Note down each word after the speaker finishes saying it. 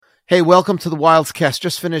Hey, welcome to the Wildscast.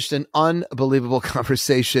 Just finished an unbelievable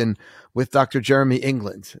conversation with Dr. Jeremy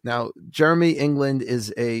England. Now, Jeremy England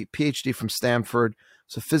is a PhD from Stanford.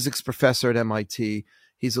 He's a physics professor at MIT.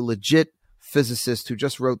 He's a legit physicist who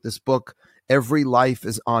just wrote this book, Every Life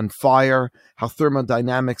is on Fire, How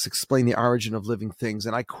Thermodynamics Explain the Origin of Living Things.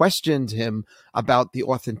 And I questioned him about the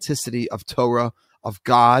authenticity of Torah, of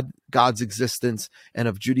God, God's existence, and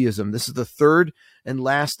of Judaism. This is the third and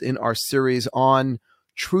last in our series on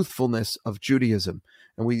truthfulness of Judaism.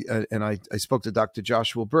 And I spoke to Dr.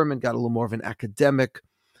 Joshua Berman, got a little more of an academic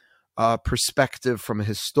perspective from a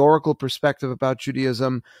historical perspective about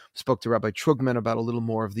Judaism, spoke to Rabbi Trugman about a little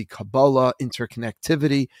more of the Kabbalah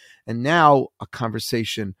interconnectivity, and now a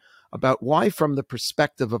conversation about why, from the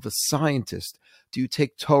perspective of a scientist, do you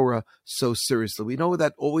take Torah so seriously? We know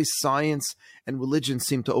that always science and religion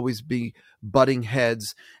seem to always be butting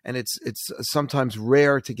heads, and it's sometimes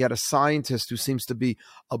rare to get a scientist who seems to be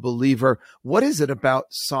a believer. What is it about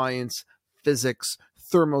science, physics,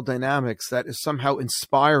 thermodynamics that is somehow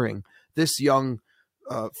inspiring this young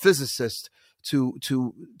physicist to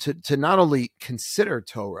not only consider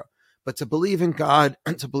Torah, but to believe in God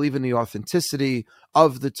and to believe in the authenticity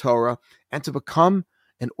of the Torah and to become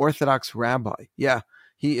an Orthodox rabbi? Yeah,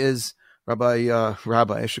 he is Rabbi.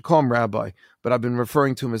 I should call him Rabbi, but I've been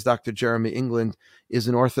referring to him as Dr. Jeremy England, is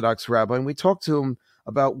an Orthodox rabbi. And we talked to him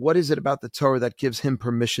about what is it about the Torah that gives him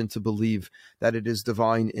permission to believe that it is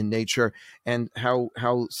divine in nature, and how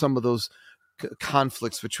some of those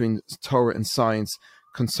conflicts between Torah and science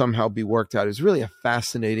can somehow be worked out. He's really a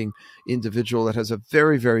fascinating individual that has a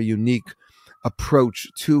very, very unique approach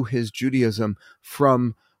to his Judaism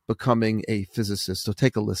from becoming a physicist. So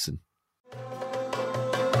take a listen.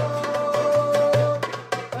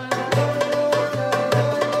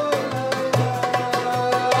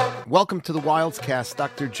 Welcome to the Wildscast,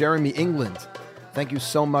 Dr. Jeremy England. Thank you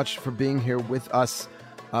so much for being here with us.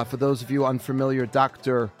 For those of you unfamiliar,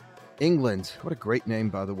 Dr. England, what a great name,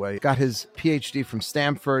 by the way, got his PhD from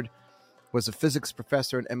Stanford, was a physics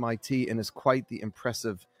professor at MIT, and is quite the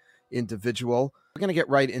impressive individual. We're going to get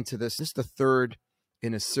right into this. This is the third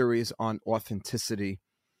in a series on authenticity,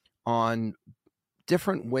 on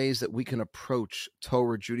different ways that we can approach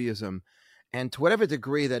Torah Judaism, and to whatever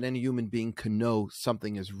degree that any human being can know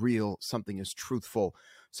something is real, something is truthful.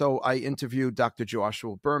 So I interviewed Dr.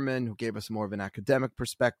 Joshua Berman, who gave us more of an academic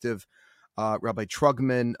perspective, Rabbi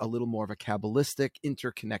Trugman, a little more of a Kabbalistic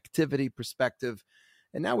interconnectivity perspective.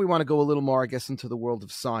 And now we want to go a little more, I guess, into the world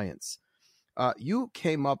of science. You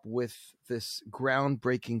came up with this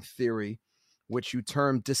groundbreaking theory, which you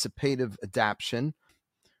termed dissipative adaptation.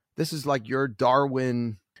 This is like your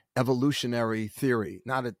Darwin evolutionary theory.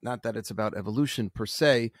 Not that it's about evolution per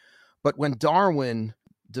se, but when Darwin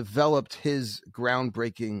developed his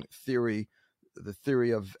groundbreaking theory, the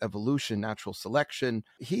theory of evolution, natural selection,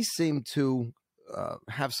 he seemed to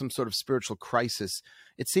have some sort of spiritual crisis.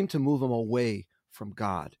 It seemed to move him away from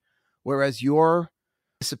God, whereas your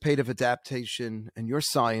dissipative adaptation and your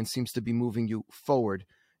science seems to be moving you forward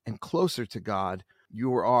and closer to God.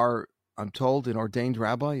 You are, I'm told, an ordained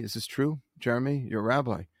rabbi. Is this true, Jeremy? You're a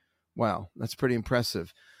rabbi. Wow, that's pretty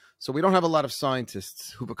impressive. So we don't have a lot of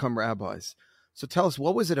scientists who become rabbis. So tell us,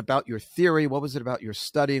 what was it about your theory? What was it about your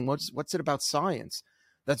studying? What's it about science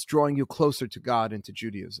that's drawing you closer to God and to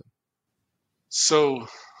Judaism? So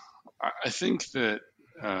I think that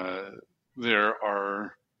there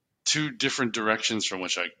are two different directions from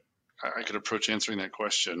which I could approach answering that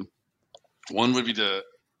question. One would be to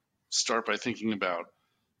start by thinking about,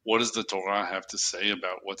 what does the Torah have to say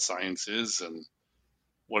about what science is and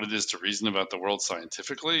what it is to reason about the world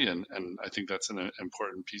scientifically, and I think that's an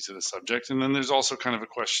important piece of the subject. And then there's also kind of a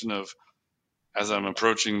question of, as I'm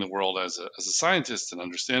approaching the world as a scientist and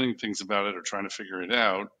understanding things about it or trying to figure it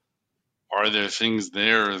out, are there things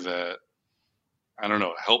there that, I don't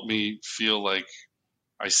know, help me feel like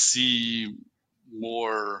I see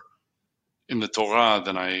more in the Torah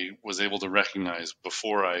than I was able to recognize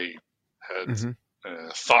before I had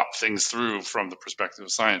thought things through from the perspective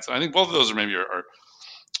of science. And I think both of those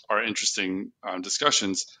are interesting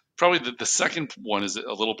discussions. Probably the second one is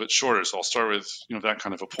a little bit shorter, so I'll start with that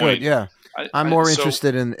kind of a point. Good, yeah. I'm more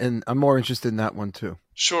interested in that one too.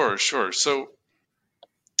 Sure. So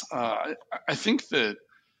I think that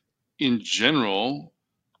in general,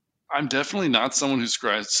 I'm definitely not someone who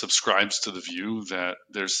subscribes to the view that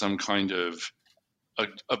there's some kind of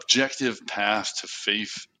objective path to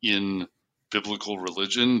faith in biblical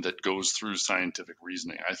religion that goes through scientific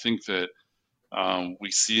reasoning. I think that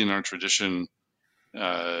we see in our tradition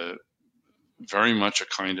very much a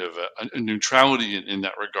kind of a neutrality in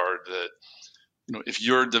that regard, that if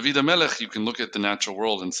you're David HaMelech, you can look at the natural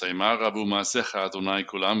world and say, Ma rabu ma'asecha Adonai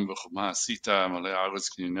kulam v'chuma asita malei haaretz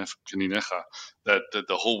keninecha, that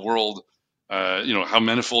the whole world, how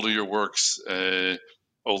manifold are your works, O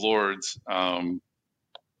Lord.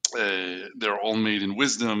 They're all made in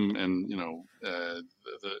wisdom, and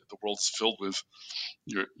the world is filled with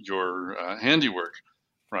your handiwork,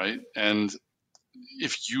 right? And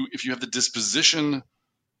if you have the disposition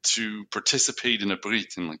to participate in a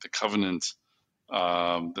brit, in like the covenant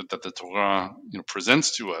that the Torah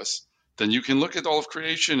presents to us, then you can look at all of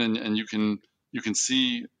creation, and you can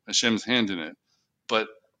see Hashem's hand in it. But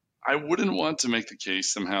I wouldn't want to make the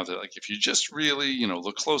case somehow that, like, if you just really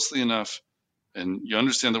look closely enough and you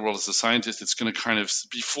understand the world as a scientist, it's going to kind of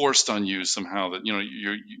be forced on you somehow that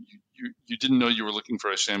you didn't know you were looking for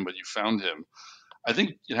Hashem, but you found him. I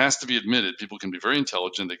think it has to be admitted, people can be very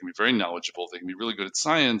intelligent, they can be very knowledgeable, they can be really good at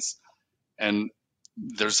science, and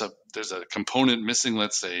there's a component missing,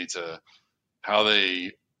 let's say, to how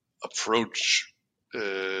they approach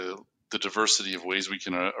the diversity of ways we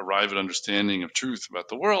can arrive at understanding of truth about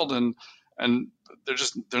the world, and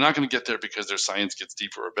they're not going to get there because their science gets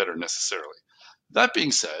deeper or better necessarily. That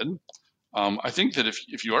being said, I think that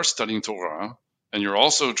if you are studying Torah and you're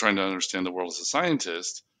also trying to understand the world as a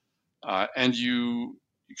scientist, and you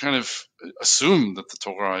kind of assume that the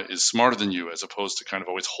Torah is smarter than you, as opposed to kind of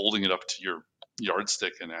always holding it up to your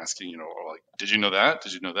yardstick and asking, like, did you know that?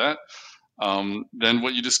 Did you know that? Then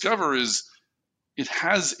what you discover is it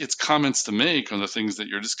has its comments to make on the things that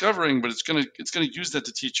you're discovering, but it's gonna use that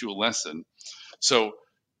to teach you a lesson. So,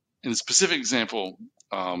 in a specific example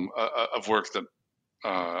of work that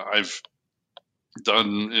I've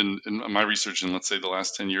done in my research in, let's say, the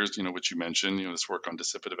last 10 years, which you mentioned, this work on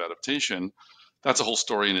dissipative adaptation, that's a whole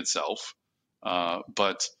story in itself.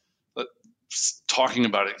 But talking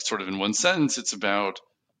about it sort of in one sentence, it's about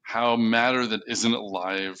how matter that isn't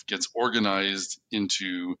alive gets organized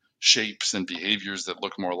into shapes and behaviors that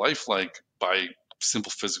look more lifelike by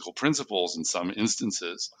simple physical principles in some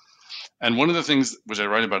instances. And one of the things which I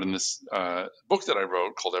write about in this book that I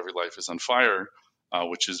wrote called Every Life is on Fire,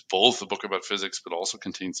 which is both a book about physics but also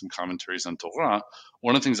contains some commentaries on Torah,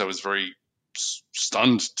 one of the things I was very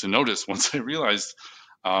stunned to notice once I realized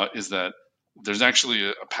is that there's actually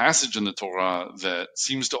a passage in the Torah that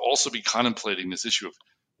seems to also be contemplating this issue of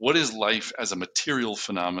what is life as a material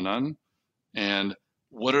phenomenon, and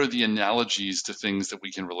what are the analogies to things that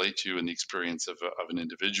we can relate to in the experience of an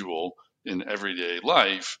individual in everyday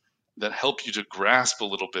life that help you to grasp a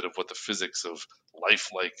little bit of what the physics of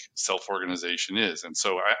lifelike self-organization is. And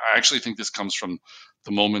so I actually think this comes from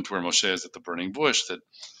the moment where Moshe is at the burning bush, that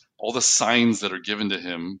all the signs that are given to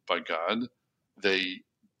him by God,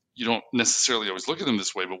 you don't necessarily always look at them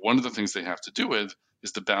this way, but one of the things they have to do with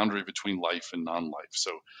is the boundary between life and non-life.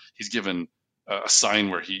 So he's given a sign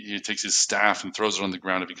where he takes his staff and throws it on the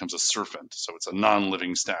ground. It becomes a serpent. So it's a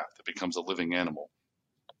non-living staff that becomes a living animal.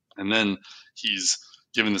 And then he's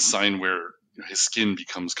given the sign where his skin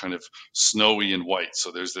becomes kind of snowy and white.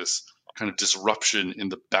 So there's this kind of disruption in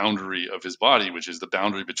the boundary of his body, which is the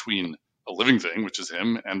boundary between a living thing, which is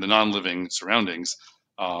him, and the non-living surroundings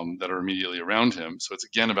that are immediately around him. So it's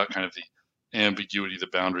again about kind of the ambiguity, the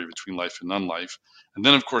boundary between life and non-life. And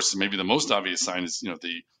then, of course, maybe the most obvious sign is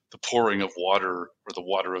the pouring of water, or the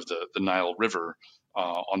water of the Nile River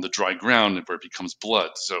on the dry ground, where it becomes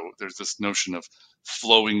blood. So there's this notion of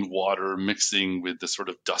flowing water mixing with the sort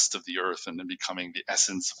of dust of the earth and then becoming the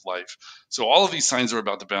essence of life. So all of these signs are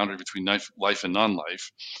about the boundary between life and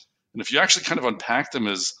non-life. And if you actually kind of unpack them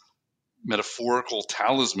as metaphorical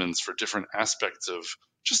talismans for different aspects of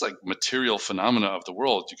just like material phenomena of the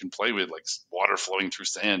world, you can play with like water flowing through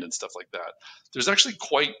sand and stuff like that. There's actually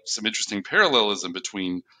quite some interesting parallelism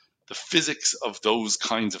between the physics of those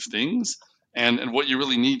kinds of things and what you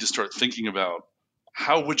really need to start thinking about.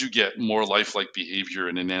 How would you get more lifelike behavior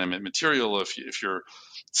in inanimate material if you're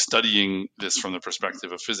studying this from the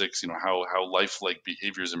perspective of physics? How lifelike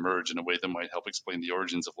behaviors emerge in a way that might help explain the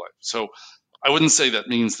origins of life. So I wouldn't say that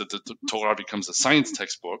means that the Torah becomes a science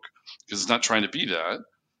textbook, because it's not trying to be that.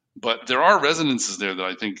 But there are resonances there that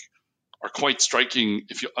I think are quite striking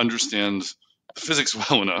if you understand the physics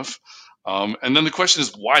well enough. And then the question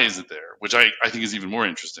is, why is it there? Which I think is even more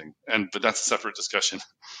interesting. But that's a separate discussion.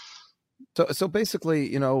 So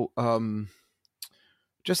basically,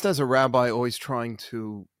 just as a rabbi, always trying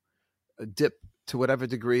to dip to whatever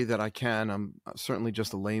degree that I can. I'm certainly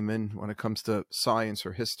just a layman when it comes to science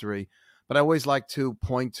or history, but I always like to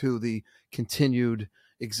point to the continued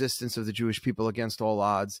existence of the Jewish people against all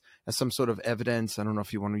odds as some sort of evidence. I don't know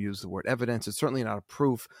if you want to use the word evidence. It's certainly not a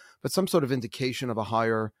proof, but some sort of indication of a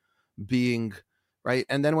higher being right?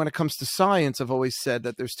 And then when it comes to science, I've always said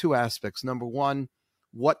that there's two aspects. Number one,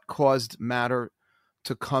 what caused matter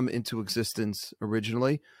to come into existence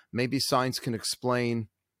originally? Maybe science can explain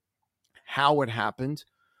how it happened,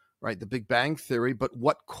 right? The Big Bang Theory, but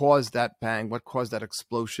what caused that bang? What caused that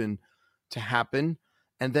explosion to happen?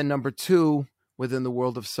 And then number two, within the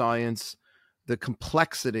world of science, the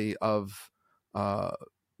complexity of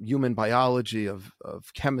human biology, of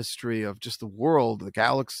chemistry, of just the world, the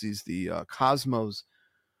galaxies, the cosmos,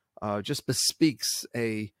 just bespeaks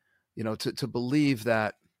to believe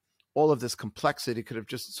that all of this complexity could have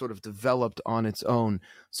just sort of developed on its own.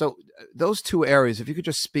 So those two areas, if you could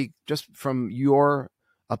just speak just from your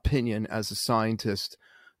opinion as a scientist,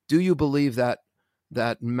 do you believe that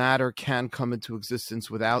matter can come into existence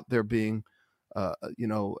without there being, a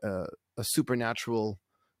supernatural,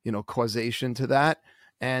 causation to that?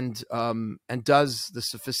 And does the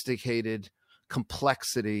sophisticated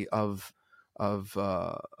complexity of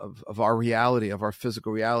our reality, of our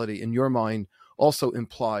physical reality, in your mind, also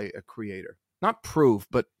imply a creator? Not prove,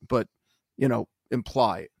 but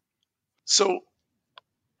imply. So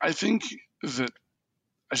I think that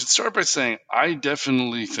I should start by saying I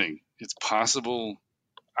definitely think it's possible,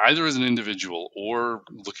 either as an individual or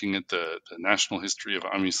looking at the national history of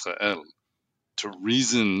Am Yisrael, to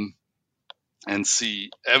reason and see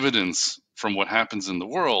evidence from what happens in the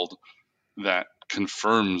world that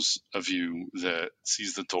confirms a view that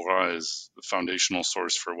sees the Torah as the foundational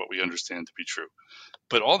source for what we understand to be true.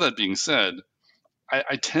 But all that being said,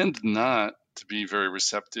 I tend not to be very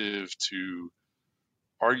receptive to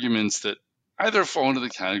arguments that either fall into the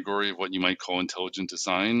category of what you might call intelligent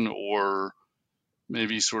design, or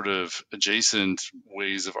maybe sort of adjacent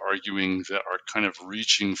ways of arguing that are kind of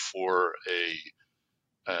reaching for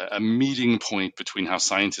a meeting point between how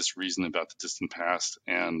scientists reason about the distant past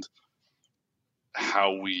and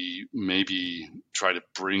how we maybe try to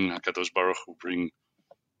bring Hakadosh Baruch Hu, bring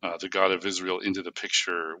the God of Israel into the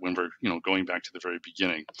picture when we're going back to the very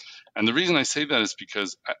beginning. And the reason I say that is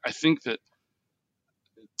because I think that,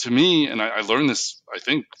 to me, and I learned this, I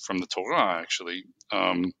think, from the Torah, actually,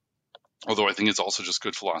 although I think it's also just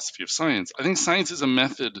good philosophy of science. I think science is a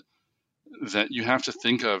method that you have to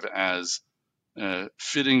think of as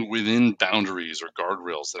fitting within boundaries or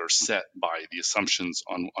guardrails that are set by the assumptions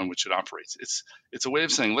on which it operates. It's a way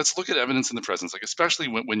of saying, let's look at evidence in the present, like especially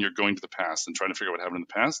when you're going to the past and trying to figure out what happened in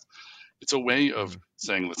the past. It's a way of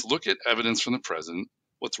saying, let's look at evidence from the present,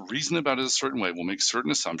 let's reason about it a certain way, we'll make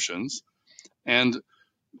certain assumptions, and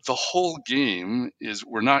the whole game is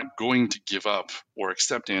we're not going to give up or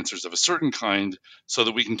accept answers of a certain kind so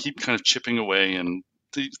that we can keep kind of chipping away and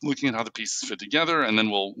looking at how the pieces fit together, and then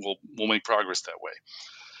we'll make progress that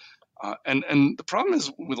way. And the problem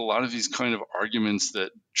is with a lot of these kind of arguments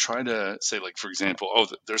that try to say, like, for example,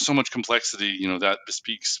 there's so much complexity, that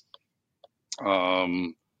bespeaks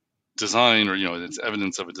design, or it's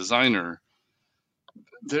evidence of a designer.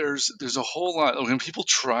 There's a whole lot when people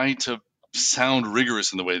try to sound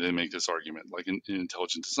rigorous in the way they make this argument, like in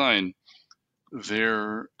intelligent design,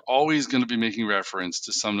 they're always going to be making reference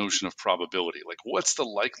to some notion of probability. Like, what's the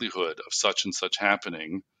likelihood of such and such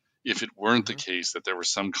happening if it weren't the case that there was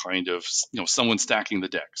some kind of, someone stacking the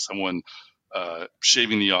deck, someone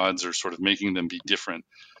shaving the odds, or sort of making them be different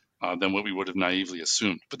than what we would have naively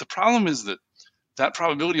assumed. But the problem is that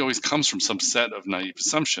probability always comes from some set of naive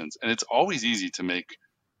assumptions, and it's always easy to make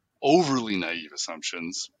overly naive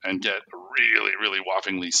assumptions and get a really, really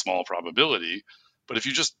whoppingly small probability. But if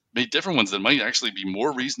you just made different ones that might actually be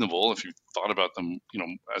more reasonable, if you thought about them,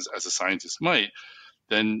 as a scientist might,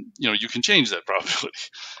 then, you can change that probability.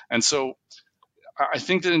 And so I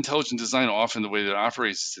think that intelligent design, often the way that it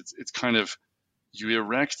operates, it's kind of, you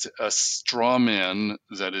erect a straw man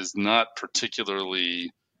that is not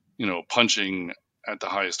particularly, punching at the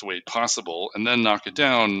highest weight possible, and then knock it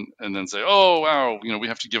down and then say, oh, wow, we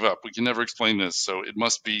have to give up. We can never explain this. So it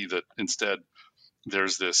must be that instead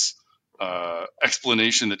there's this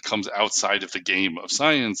explanation that comes outside of the game of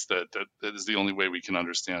science that is the only way we can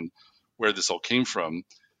understand where this all came from.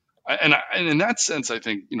 And in that sense, I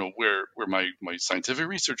think, where my scientific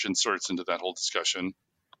research inserts into that whole discussion,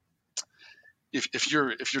 if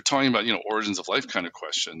you're talking about, origins of life kind of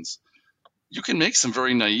questions, you can make some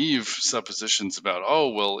very naive suppositions about, oh,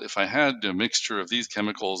 well, if I had a mixture of these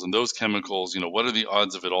chemicals and those chemicals, what are the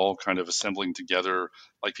odds of it all kind of assembling together,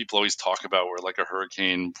 like people always talk about, where like a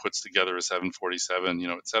hurricane puts together a 747,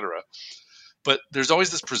 et cetera. But there's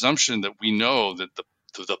always this presumption that we know that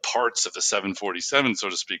the parts of the 747, so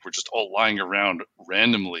to speak, were just all lying around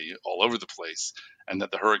randomly all over the place, and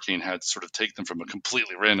that the hurricane had to sort of take them from a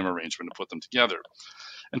completely random arrangement to put them together.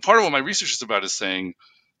 And part of what my research is about is saying,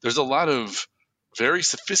 there's a lot of very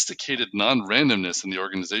sophisticated non-randomness in the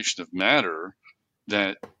organization of matter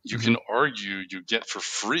that you can argue you get for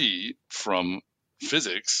free from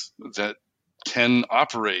physics that can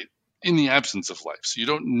operate in the absence of life. So you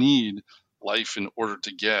don't need life in order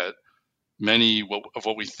to get many of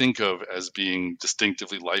what we think of as being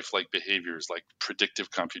distinctively lifelike behaviors like predictive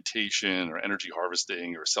computation or energy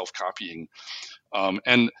harvesting or self-copying.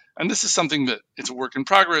 And this is something that it's a work in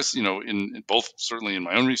progress, in both certainly in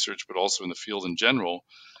my own research, but also in the field in general.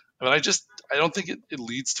 But I don't think it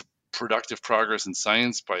leads to productive progress in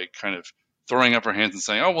science by kind of throwing up our hands and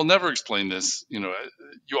saying, oh, we'll never explain this. You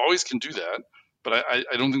always can do that, but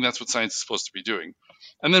I don't think that's what science is supposed to be doing.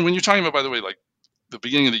 And then when you're talking about, by the way, like the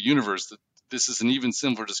beginning of the universe, this is an even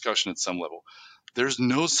simpler discussion at some level. There's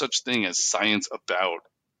no such thing as science about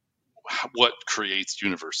what creates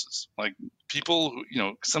universes. Like people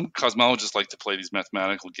who, some cosmologists like to play these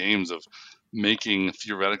mathematical games of making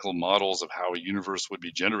theoretical models of how a universe would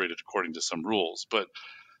be generated according to some rules. But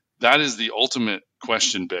that is the ultimate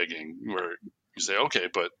question begging, where you say, okay,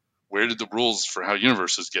 but where did the rules for how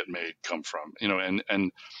universes get made come from?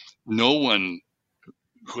 And no one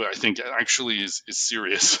who I think actually is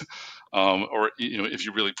serious, or if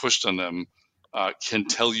you really pushed on them, can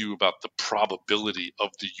tell you about the probability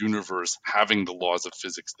of the universe having the laws of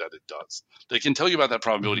physics that it does. They can tell you about that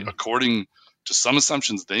probability according to some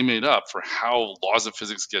assumptions they made up for how laws of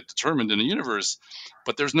physics get determined in a universe,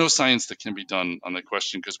 but there's no science that can be done on that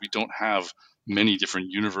question because we don't have many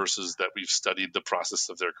different universes that we've studied the process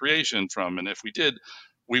of their creation from. And if we did,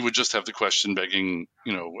 we would just have the question begging,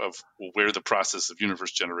 of where the process of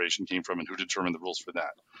universe generation came from and who determined the rules for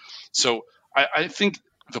that. So I think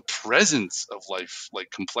the presence of life,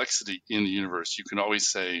 like complexity in the universe, you can always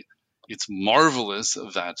say it's marvelous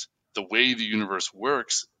that the way the universe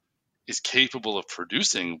works is capable of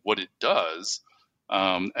producing what it does.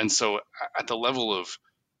 And so at the level of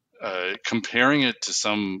comparing it to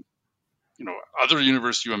some, other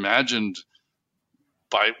universe you imagined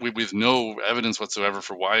with no evidence whatsoever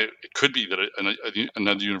for why it could be that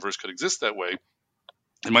another universe could exist that way,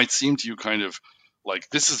 it might seem to you kind of like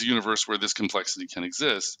this is the universe where this complexity can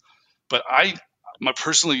exist. But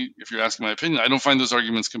personally, if you're asking my opinion, I don't find those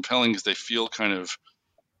arguments compelling because they feel kind of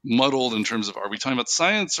muddled in terms of, are we talking about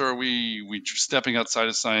science or are we stepping outside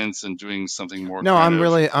of science and doing something more? No, I'm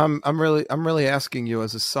really asking you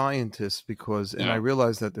as a scientist because, and Yeah. I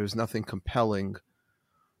realize that there's nothing compelling.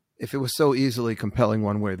 If it was so easily compelling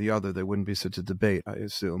one way or the other, there wouldn't be such a debate, I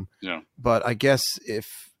assume. Yeah. But I guess if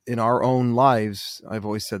in our own lives, I've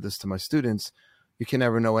always said this to my students, you can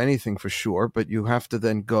never know anything for sure, but you have to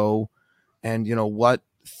then go and, what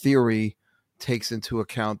theory takes into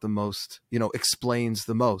account the most, explains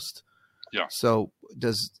the most. Yeah. So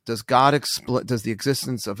does God does the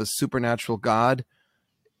existence of a supernatural God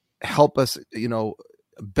help us,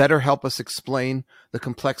 better help us explain the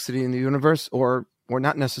complexity in the universe, or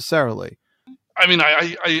not necessarily? I mean,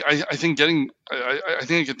 I think I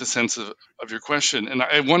think I get the sense of your question, and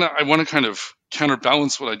I want to kind of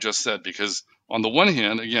counterbalance what I just said, because on the one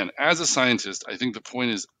hand, again, as a scientist, I think the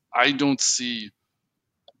point is I don't see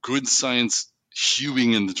good science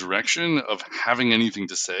hewing in the direction of having anything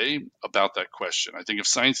to say about that question. I think if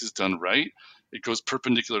science is done right, it goes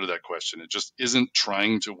perpendicular to that question. It just isn't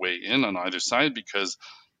trying to weigh in on either side because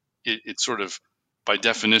it sort of, by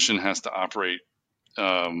definition, has to operate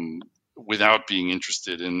without being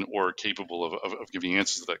interested in or capable of giving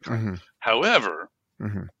answers of that kind. Mm-hmm. However,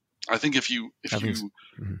 Mm-hmm. I think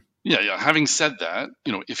having said that,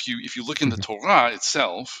 if you look in the Torah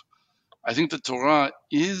itself, I think the Torah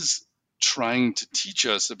is trying to teach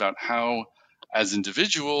us about how, as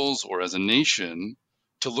individuals or as a nation,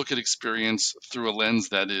 to look at experience through a lens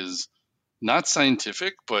that is not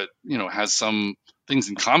scientific, but has some things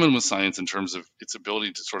in common with science in terms of its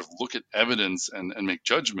ability to sort of look at evidence and make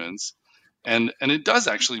judgments. And it does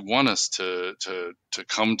actually want us to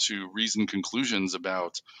come to reasoned conclusions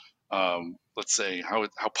about, let's say, how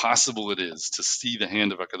possible it is to see the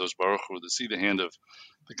hand of HaKadosh Baruch Hu, to see the hand of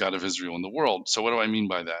the God of Israel in the world. So what do I mean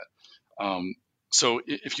by that? So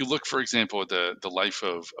if you look, for example, at the life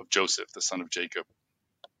of Joseph, the son of Jacob,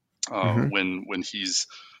 when he's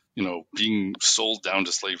being sold down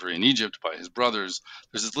to slavery in Egypt by his brothers,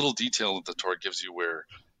 there's this little detail that the Torah gives you where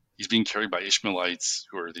he's being carried by Ishmaelites,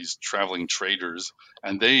 who are these traveling traders,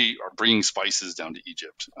 and they are bringing spices down to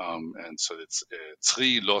Egypt. And so it's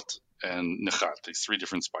tzri, lot, and nechat, these three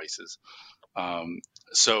different spices.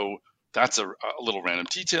 So that's a little random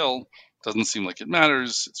detail. Doesn't seem like it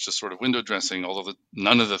matters. It's just sort of window dressing, although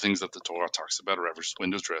none of the things that the Torah talks about are ever just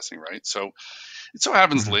window dressing, right? So it so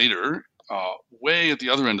happens later, way at the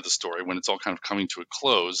other end of the story, when it's all kind of coming to a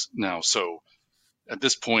close. Now, so at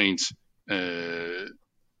this point,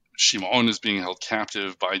 Shimon is being held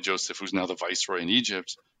captive by Joseph, who's now the viceroy in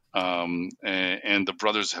Egypt. And the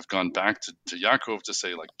brothers have gone back to Yaakov to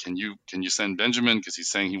say, like, can you send Benjamin, because he's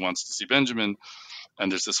saying he wants to see Benjamin.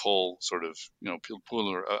 And there's this whole sort of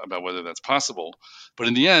pilpul about whether that's possible. But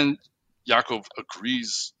in the end, Yaakov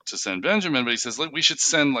agrees to send Benjamin, but he says, like, we should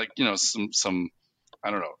send some I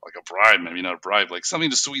don't know, like a bribe, maybe not a bribe, like something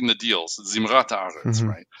to sweeten the deal. So Zimrat Haaretz,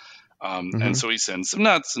 right? And so he sends some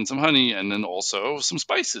nuts and some honey, and then also some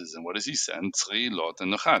spices. And what does he send? Tzri, lot,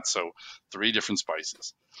 and nachat. So 3 different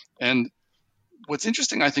spices. And what's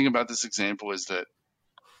interesting, I think, about this example is that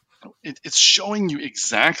it's showing you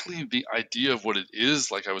exactly the idea of what it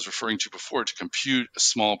is, like I was referring to before, to compute a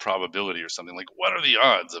small probability or something. Like, what are the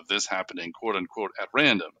odds of this happening, quote unquote, at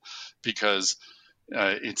random? Because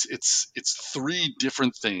it's 3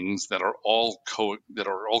 different things that are all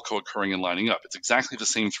co-occurring and lining up. It's exactly the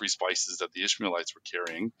same 3 spices that the Ishmaelites were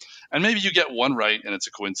carrying, and maybe you get 1 right and it's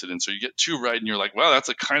a coincidence, or you get 2 right and you're like, wow, that's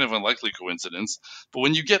a kind of unlikely coincidence. But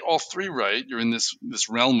when you get all 3 right, you're in this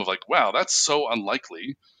realm of like, wow, that's so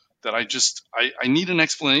unlikely that I need an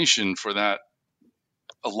explanation for that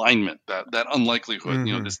alignment, that unlikelihood.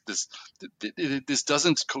 This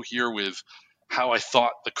doesn't cohere with how I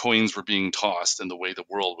thought the coins were being tossed and the way the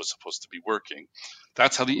world was supposed to be working.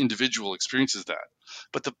 That's how the individual experiences that.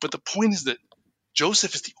 But the point is that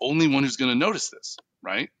Joseph is the only one who's going to notice this,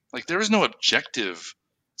 right? Like, there is no objective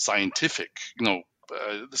scientific, the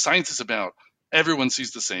science is about everyone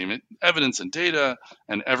sees the same evidence and data,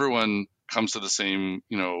 and everyone comes to the same,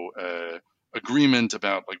 agreement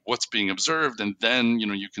about like what's being observed, and then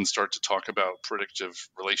you can start to talk about predictive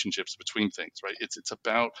relationships between things, right? It's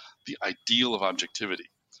about the ideal of objectivity.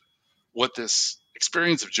 What this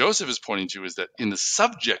experience of Joseph is pointing to is that in the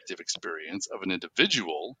subjective experience of an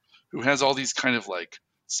individual who has all these kind of like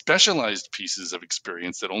specialized pieces of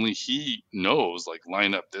experience that only he knows, like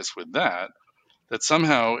line up this with that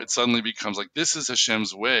somehow it suddenly becomes like this is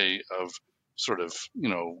Hashem's way of sort of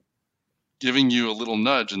giving you a little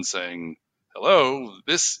nudge and saying, hello,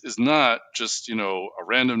 this is not just, a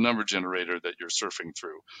random number generator that you're surfing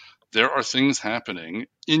through. There are things happening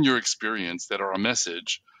in your experience that are a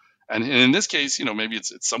message. And in this case, maybe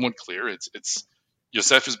it's somewhat clear. It's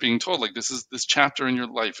Yosef is being told, like, this chapter in your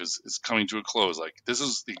life is coming to a close. Like, this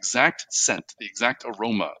is the exact scent, the exact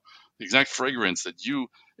aroma, the exact fragrance that you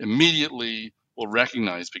immediately will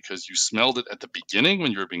recognize because you smelled it at the beginning when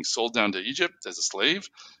you were being sold down to Egypt as a slave,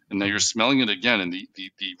 and now you're smelling it again. And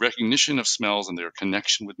the recognition of smells and their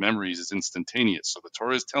connection with memories is instantaneous. So the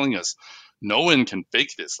Torah is telling us no one can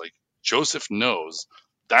fake this. Like, Joseph knows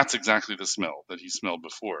that's exactly the smell that he smelled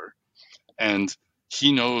before. And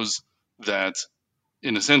he knows that,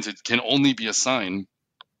 in a sense, it can only be a sign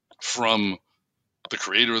from the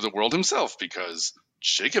creator of the world himself, because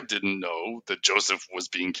Jacob didn't know that Joseph was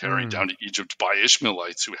being carried down to Egypt by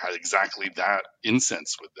Ishmaelites who had exactly that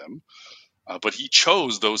incense with them. But he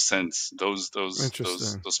chose those scents, those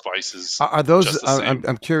spices. Are those? Just the same.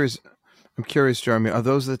 I'm curious. I'm curious, Jeremy. Are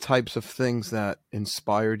those the types of things that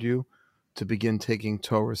inspired you to begin taking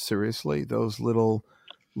Torah seriously? Those little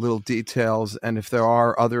details, and if there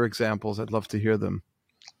are other examples, I'd love to hear them.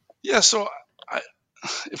 Yeah. So,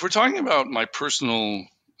 if we're talking about my personal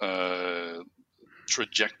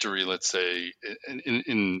trajectory, let's say,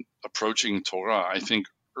 in approaching Torah, I think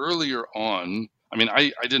earlier on, I mean,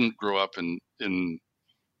 I didn't grow up in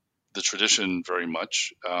the tradition very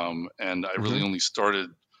much, and I really only started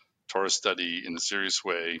Torah study in a serious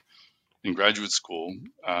way in graduate school,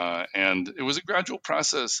 and it was a gradual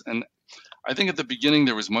process. And I think at the beginning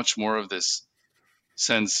there was much more of this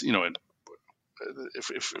sense,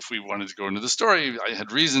 if we wanted to go into the story, I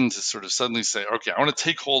had reason to sort of suddenly say, okay, I want to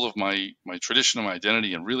take hold of my tradition and my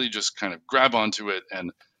identity and really just kind of grab onto it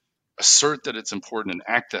and assert that it's important and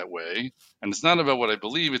act that way. And it's not about what I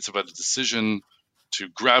believe, it's about a decision to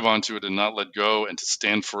grab onto it and not let go, and to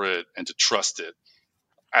stand for it and to trust it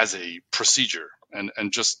as a procedure, and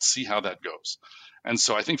just see how that goes. And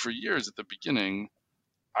so I think for years at the beginning,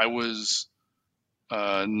 I was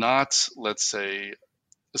not, let's say,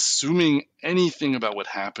 assuming anything about what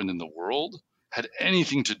happened in the world had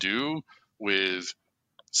anything to do with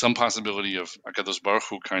some possibility of HaKadosh Baruch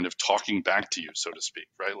Hu kind of talking back to you, so to speak,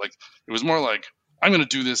 right? Like, it was more like, I'm going to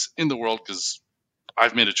do this in the world because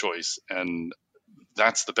I've made a choice, and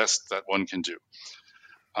that's the best that one can do.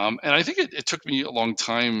 And I think it took me a long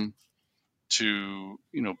time to,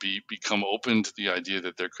 become open to the idea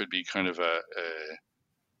that there could be kind of a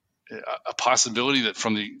possibility that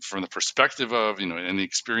from the perspective of, and the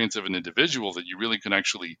experience of an individual, that you really can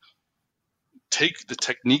actually take the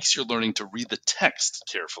techniques you're learning to read the text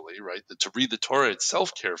carefully, right? To read the Torah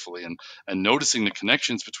itself carefully, and noticing the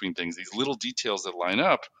connections between things, these little details that line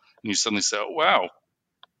up, and you suddenly say, oh, wow,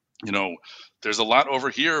 there's a lot over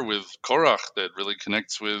here with Korach that really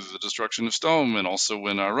connects with the destruction of Sodom, and also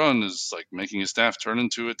when Aaron is like making his staff turn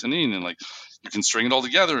into a tanin, and like you can string it all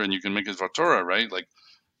together and you can make it Torah, right? Like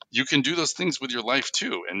you can do those things with your life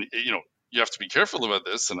too, and you have to be careful about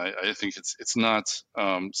this. And I think it's not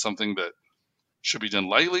something that should be done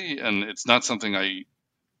lightly, and it's not something I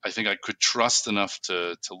think I could trust enough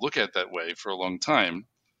to look at that way for a long time.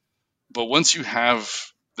 But once you have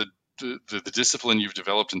the discipline you've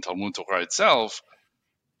developed in Talmud Torah itself,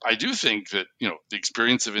 I do think that the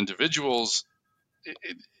experience of individuals,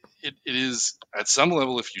 it is at some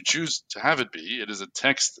level, if you choose to have it be, it is a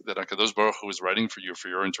text that Hakadosh Baruch Hu is writing for you for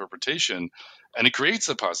your interpretation, and it creates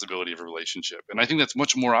the possibility of a relationship. And I think that's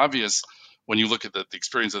much more obvious when you look at the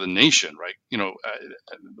experience of the nation, right?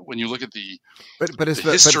 When you look at the history. But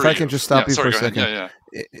if I can just stop you for a second. Yeah.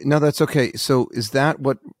 No, that's okay. So is that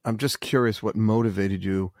what I'm just curious? What motivated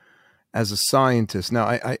you as a scientist? Now,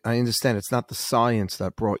 I understand it's not the science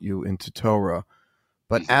that brought you into Torah,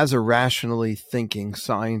 but as a rationally thinking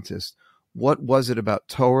scientist, what was it about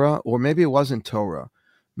Torah? Or maybe it wasn't Torah.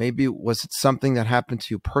 Maybe was it something that happened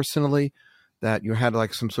to you personally, that you had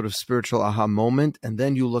like some sort of spiritual aha moment, and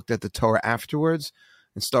then you looked at the Torah afterwards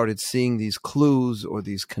and started seeing these clues or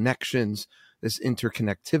these connections, this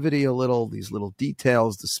interconnectivity a little, these little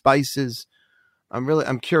details, the spices.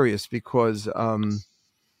 I'm curious because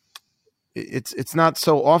it's not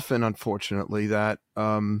so often, unfortunately, that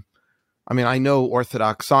I know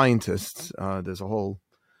Orthodox scientists. There's a whole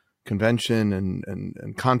convention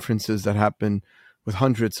and conferences that happen with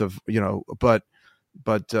hundreds of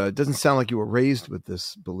but it doesn't sound like you were raised with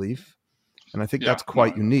this belief, and I think that's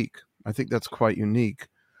quite unique.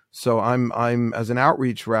 So I'm as an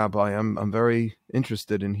outreach rabbi, I'm very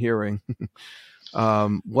interested in hearing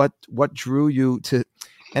what drew you to,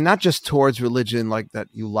 and not just towards religion, like that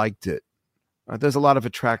you liked it. There's a lot of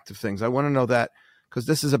attractive things. I want to know that, because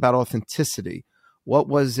this is about authenticity. What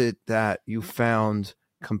was it that you found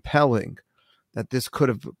compelling, that this could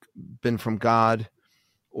have been from God,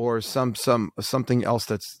 or something else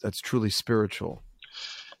that's truly spiritual?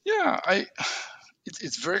 Yeah,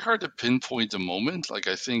 it's very hard to pinpoint a moment. Like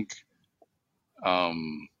I think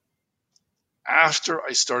after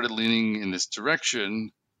I started leaning in this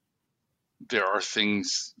direction, there are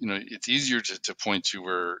things, it's easier to point to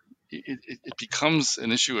where it becomes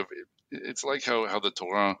an issue of it's like how the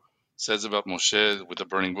Torah says about Moshe with the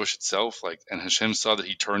burning bush itself, like, and Hashem saw that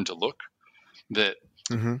he turned to look, that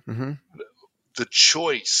the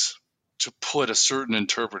choice to put a certain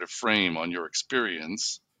interpretive frame on your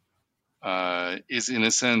experience is, in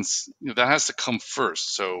a sense, that has to come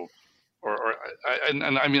first. So,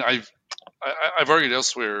 I've argued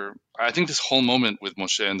elsewhere. I think this whole moment with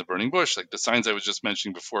Moshe and the burning bush, like the signs I was just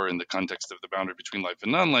mentioning before in the context of the boundary between life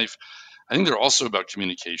and non-life, I think they're also about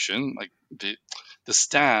communication. Like the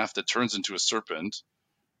staff that turns into a serpent,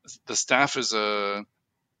 the staff is an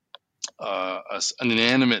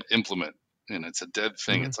inanimate implement, and it's a dead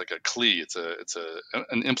thing. It's like a kli. It's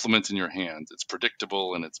an implement in your hand. It's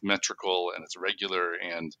predictable and it's metrical and it's regular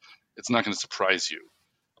and it's not going to surprise you.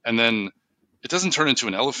 And then it doesn't turn into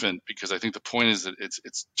an elephant, because I think the point is that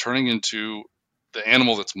it's turning into the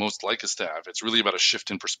animal that's most like a staff. It's really about a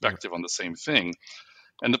shift in perspective on the same thing.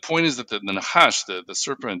 And the point is that the Nahash, the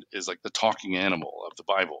serpent, is like the talking animal of the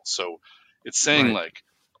Bible. So it's saying like,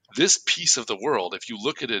 this piece of the world, if you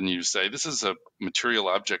look at it and you say, this is a material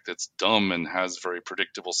object that's dumb and has very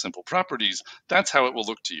predictable, simple properties, that's how it will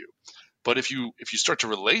look to you. But if you start to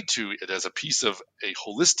relate to it as a piece of a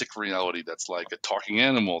holistic reality that's like a talking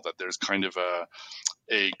animal, that there's kind of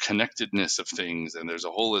a connectedness of things, and there's a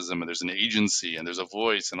holism, and there's an agency, and there's a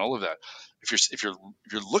voice, and all of that. If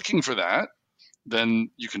you're looking for that,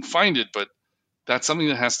 then you can find it. But that's something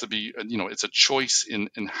that has to be, it's a choice in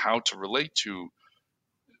how to relate to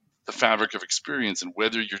the fabric of experience, and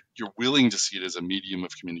whether you're willing to see it as a medium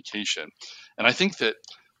of communication. And I think that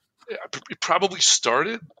it probably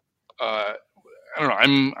started. I don't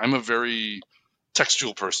know. I'm a very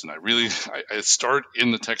textual person. I start in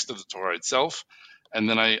the text of the Torah itself, and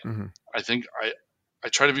then I think I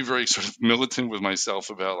try to be very sort of militant with myself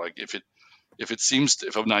about, like, if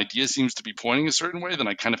an idea seems to be pointing a certain way, then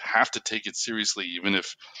I kind of have to take it seriously, even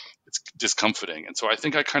if it's discomforting. And so I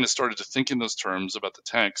think I kind of started to think in those terms about the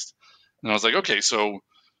text, and I was like, okay, so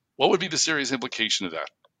what would be the serious implication of that?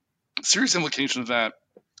 The serious implication of that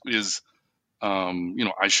is,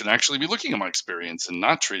 I should actually be looking at my experience and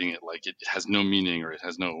not treating it like it has no meaning, or it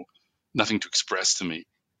has nothing to express to me.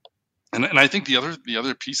 And I think the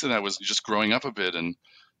other piece of that was just growing up a bit and,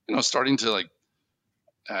 starting to like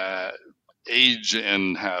uh, age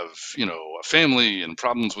and have, a family and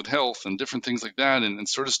problems with health and different things like that, and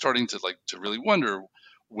sort of starting to really wonder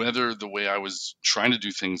whether the way I was trying to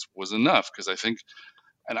do things was enough. Because I think,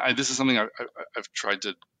 this is something I've tried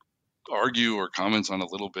to argue or comment on a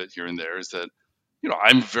little bit here and there, is that,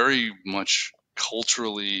 I'm very much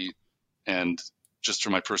culturally and just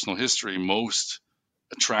from my personal history most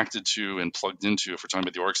attracted to and plugged into, if we're talking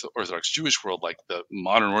about the Orthodox Jewish world, like the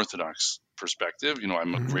modern Orthodox perspective. I'm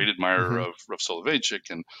a Mm-hmm. great admirer Mm-hmm. of Rav Soloveitchik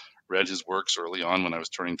and read his works early on when I was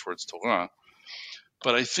turning towards Torah.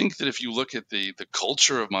 But I think that if you look at the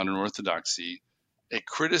culture of modern Orthodoxy, a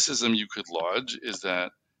criticism you could lodge is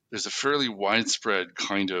that there's a fairly widespread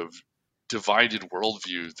kind of divided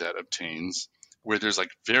worldview that obtains, where there's like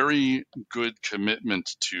very good commitment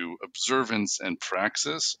to observance and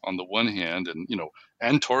praxis on the one hand, and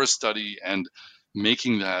and Torah study and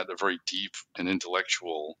making that a very deep and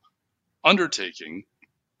intellectual undertaking.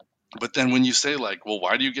 But then when you say like, well,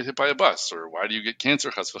 why do you get hit by a bus, or why do you get cancer,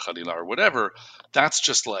 chas v'chalila, or whatever, that's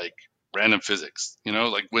just like random physics.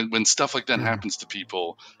 Like when stuff like that Mm-hmm. happens to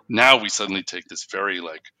people, now we suddenly take this very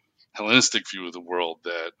like Hellenistic view of the world,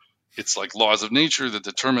 that it's like laws of nature that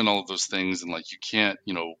determine all of those things, and like you can't,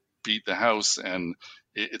 beat the house, and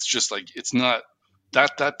it's just like it's not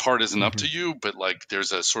that part isn't up Mm-hmm. to you, but like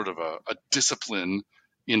there's a sort of a discipline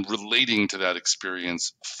in relating to that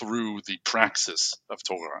experience through the praxis of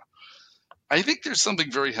Torah. I think there's something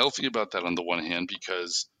very healthy about that on the one hand,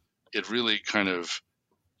 because it really kind of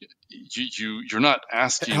you're not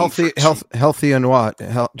asking for too. Healthy in what?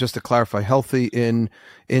 Just to clarify, healthy in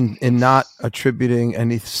not attributing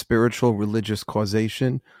any spiritual religious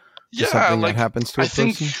causation to Yeah, something that like happens to I a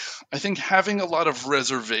think person. I think having a lot of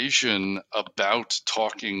reservation about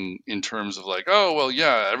talking in terms of like, oh well,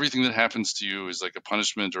 yeah, everything that happens to you is like a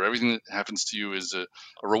punishment, or everything that happens to you is a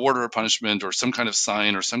reward or a punishment, or some kind of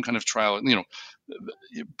sign or some kind of trial.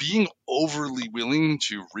 Being overly willing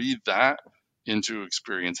to read that into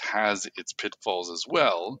experience has its pitfalls as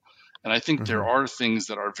well. And I think Mm-hmm. there are things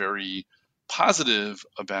that are very positive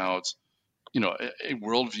about, a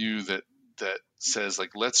worldview that says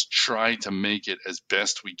like, let's try to make it as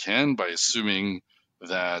best we can by assuming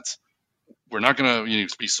that we're not going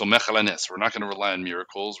to be somech al hanes. We're not going to rely on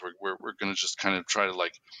miracles. We're going to just kind of try to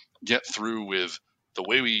like get through with the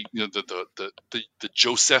way we, the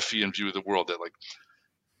Josephian view of the world, that like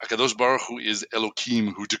Akadosh Baruch Hu is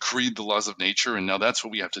Elohim, who decreed the laws of nature, and now that's what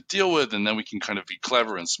we have to deal with, and then we can kind of be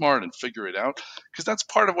clever and smart and figure it out, because that's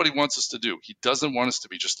part of what he wants us to do. He doesn't want us to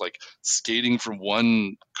be just like skating from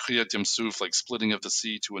one Kriyat Yam Suf, like splitting of the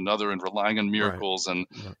sea, to another and relying on Right. miracles, and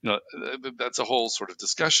Right. that's a whole sort of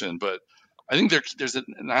discussion. But I think there's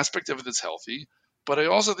an aspect of it that's healthy. But I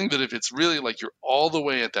also think that if it's really like you're all the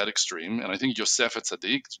way at that extreme, and I think Yosef at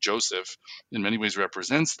Tzaddik, Joseph, in many ways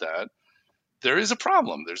represents that, there is a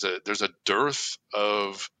problem. There's a dearth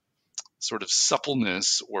of sort of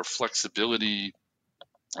suppleness or flexibility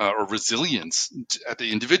or resilience at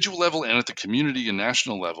the individual level and at the community and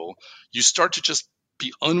national level. You start to just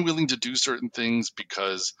be unwilling to do certain things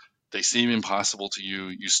because they seem impossible to you.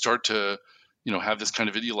 You start to, have this kind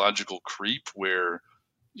of ideological creep where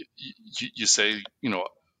you say,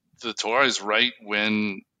 the Torah is right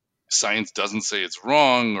when science doesn't say it's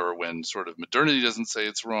wrong, or when sort of modernity doesn't say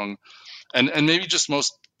it's wrong. And maybe just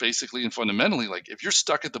most basically and fundamentally, like if you're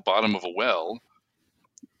stuck at the bottom of a well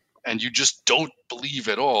and you just don't believe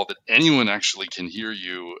at all that anyone actually can hear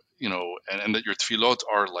you, and that your tefillot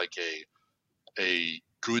are like a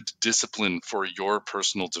good discipline for your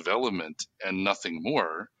personal development and nothing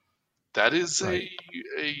more, that is Right.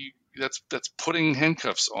 a that's putting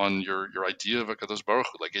handcuffs on your idea of Hakadosh Baruch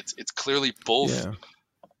Hu. Like it's clearly both Yeah.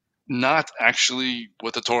 not actually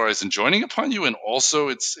what the Torah is enjoining upon you, and also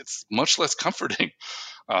it's much less comforting.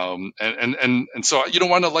 And so you don't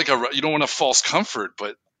want to you don't want a false comfort,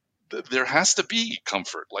 but there has to be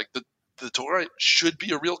comfort. Like the Torah should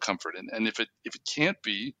be a real comfort, and if it can't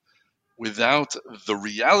be without the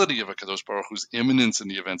reality of a Kadosh Baruch Hu's immanence in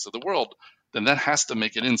the events of the world, then that has to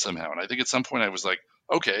make it in somehow. And I think at some point I was like,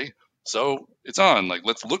 okay, so it's on. Like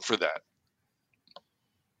let's look for that.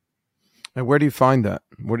 And where do you find that?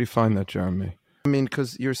 Where do you find that, Jeremy? I mean,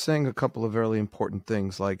 because you're saying a couple of really important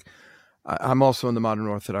things. Like, I'm also in the modern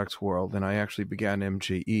Orthodox world, and I actually began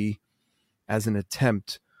MJE as an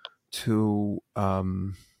attempt to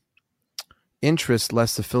interest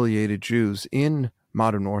less affiliated Jews in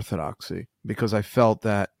modern Orthodoxy, because I felt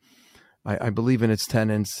that I believe in its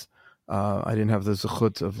tenets. I didn't have the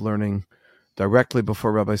zechut of learning directly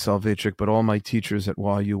before Rabbi Soloveitchik, but all my teachers at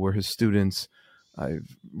YU were his students.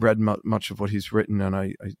 I've read much of what he's written, and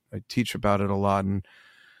I teach about it a lot. And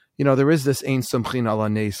there is this ein somchin ala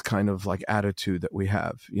nes kind of like attitude that we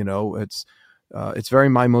have. It's very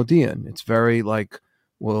Maimonidean. It's very like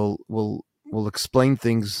we'll explain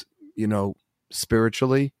things,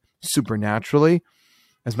 spiritually, supernaturally,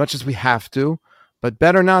 as much as we have to, but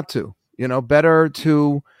better not to. Better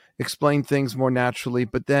to explain things more naturally.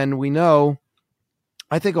 But then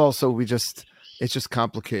I think also it's just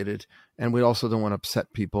complicated, and we also don't want to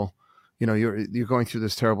upset people. You're going through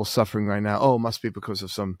this terrible suffering right now. Oh, it must be because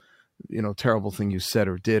of some, terrible thing you said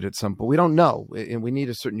or did at some point. We don't know, and we need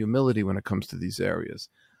a certain humility when it comes to these areas.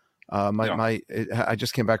 I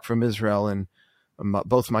just came back from Israel, and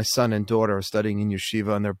both my son and daughter are studying in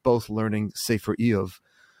yeshiva, and they're both learning Sefer Eov,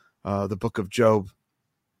 the book of Job,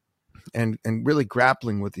 and really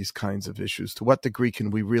grappling with these kinds of issues. To what degree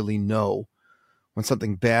can we really know when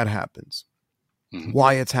something bad happens?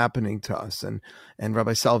 Why it's happening to us, and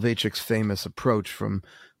Rabbi Soloveitchik's famous approach from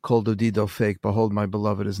Kol Dodi Dofek, Behold My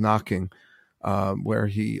Beloved is Knocking, where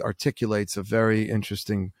he articulates a very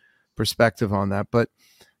interesting perspective on that. But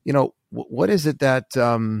what is it that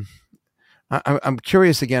I'm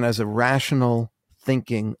curious again, as a rational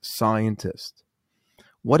thinking scientist,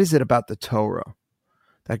 what is it about the Torah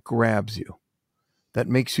that grabs you, that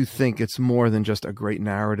makes you think it's more than just a great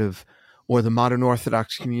narrative, or the modern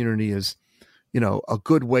Orthodox community is a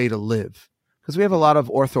good way to live? Because we have a lot of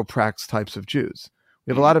orthoprax types of Jews.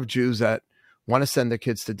 We have a lot of Jews that want to send their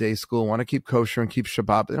kids to day school, want to keep kosher and keep Shabbat,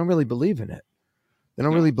 but they don't really believe in it. They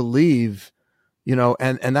don't really believe,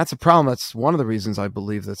 and that's a problem. That's one of the reasons I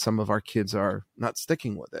believe that some of our kids are not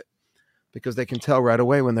sticking with it, because they can tell right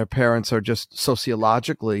away when their parents are just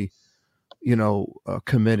sociologically,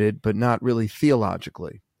 committed, but not really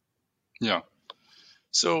theologically. Yeah.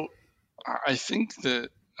 So I think that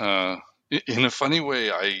in a funny way,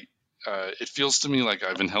 it feels to me like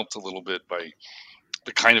I've been helped a little bit by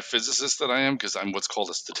the kind of physicist that I am, because I'm what's called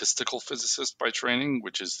a statistical physicist by training,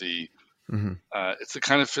 which is it's the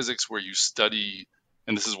kind of physics where you study,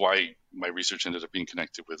 and this is why my research ended up being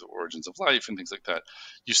connected with origins of life and things like that.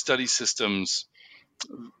 You study systems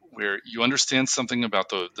where you understand something about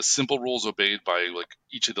the simple rules obeyed by like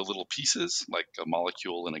each of the little pieces, like a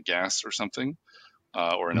molecule in a gas or something,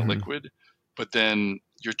 or in a liquid. But then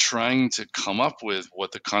you're trying to come up with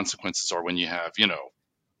what the consequences are when you have,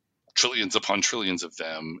 trillions upon trillions of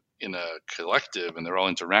them in a collective, and they're all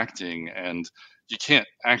interacting, and you can't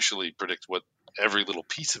actually predict what every little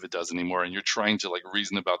piece of it does anymore. And you're trying to like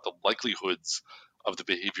reason about the likelihoods of the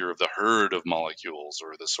behavior of the herd of molecules,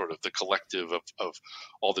 or the sort of the collective of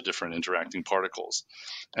all the different interacting particles.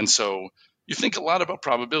 And so you think a lot about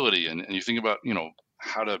probability, and you think about,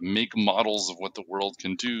 how to make models of what the world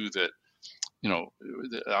can do that,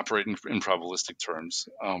 that operate in probabilistic terms.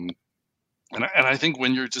 And I think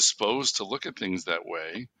when you're disposed to look at things that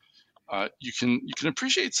way, you can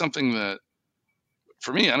appreciate something that,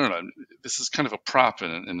 for me, I don't know. This is kind of a prop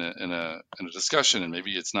in a discussion, and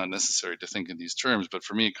maybe it's not necessary to think in these terms, but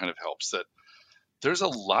for me, it kind of helps that there's a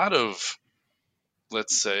lot of,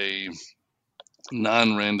 let's say,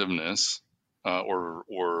 non-randomness,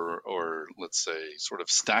 or let's say sort of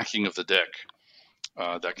stacking of the deck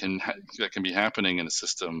that can be happening in a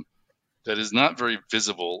system that is not very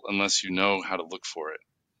visible unless you know how to look for it.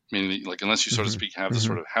 I mean, like, unless you, so to speak, have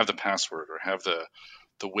the password, or have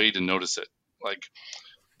the way to notice it. Like,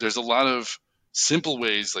 there's a lot of simple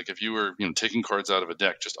ways. Like, if you were, taking cards out of a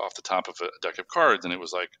deck just off the top of a deck of cards, and it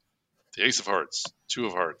was like the ace of hearts, two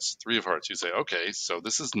of hearts, three of hearts, you say, okay, so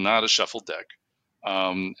this is not a shuffled deck.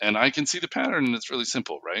 And I can see the pattern, and it's really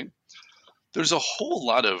simple, right? There's a whole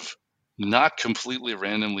lot of not completely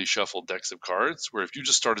randomly shuffled decks of cards where if you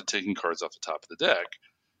just started taking cards off the top of the deck,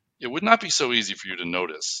 it would not be so easy for you to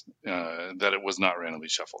notice that it was not randomly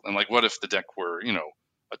shuffled. And like, what if the deck were,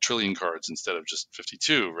 a trillion cards instead of just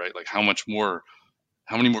 52, right? Like, how many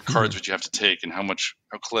more cards would you have to take, and how much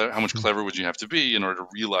clever would you have to be in order to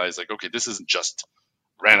realize, like, okay, this isn't just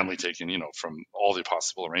randomly taken, from all the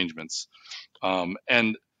possible arrangements.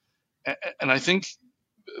 And I think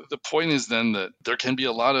the point is then that there can be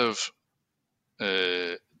a lot of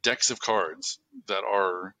decks of cards that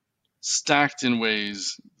are stacked in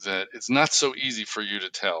ways that it's not so easy for you to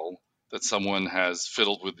tell that someone has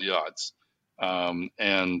fiddled with the odds.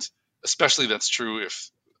 And especially that's true if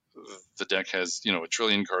the deck has, a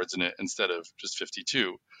trillion cards in it instead of just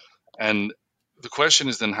 52. And the question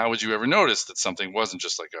is then, how would you ever notice that something wasn't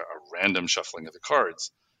just like a random shuffling of the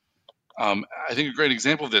cards? I think a great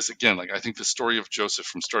example of this, again, like, I think the story of Joseph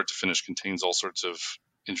from start to finish contains all sorts of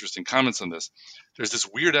interesting comments on this. There's this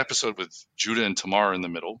weird episode with Judah and Tamar in the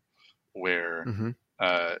middle, where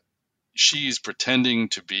she's pretending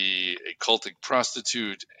to be a cultic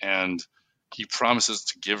prostitute, and he promises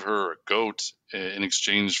to give her a goat in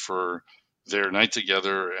exchange for their night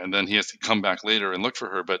together, and then he has to come back later and look for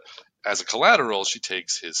her. But as a collateral, she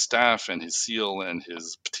takes his staff and his seal and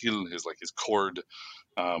his ptil, his cord,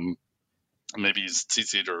 maybe his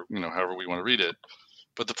tzitzit, or however we want to read it.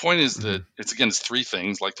 But the point is that it's three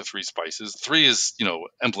things, like the three spices. Three is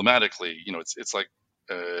emblematically, it's like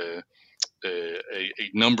a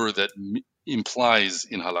number that implies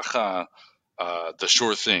in halacha the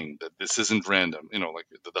sure thing, that this isn't random. Like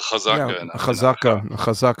the chazaka. Yeah,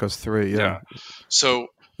 chazaka is three. Yeah. So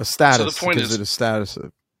a status. So the point gives is, it a status.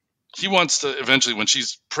 He wants to eventually, when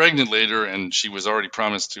she's pregnant later, and she was already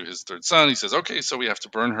promised to his third son, he says, "Okay, so we have to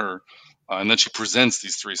burn her," and then she presents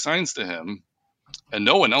these three signs to him, and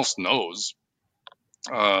no one else knows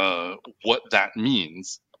what that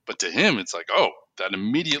means. But to him, it's like, oh, that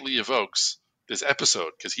immediately evokes this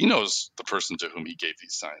episode, because he knows the person to whom he gave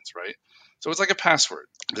these signs, right? So it's like a password.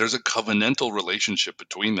 There's a covenantal relationship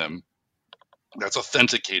between them that's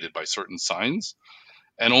authenticated by certain signs,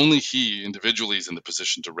 and only he individually is in the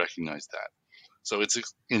position to recognize that. So it's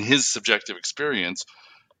in his subjective experience,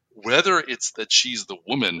 whether it's that she's the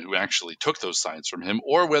woman who actually took those signs from him,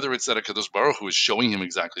 or whether it's that HaKadosh Baruch Hu is showing him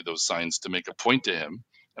exactly those signs to make a point to him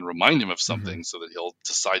and remind him of something so that he'll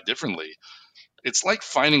decide differently. It's like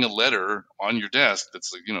finding a letter on your desk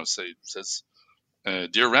that's, says,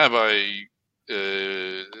 "Dear Rabbi,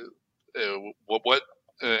 what,"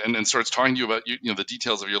 and then starts talking to you about the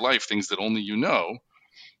details of your life, things that only you know.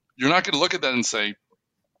 You're not going to look at that and say,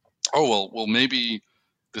 "Oh, well, maybe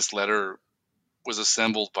this letter was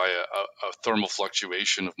assembled by a thermal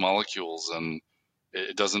fluctuation of molecules, and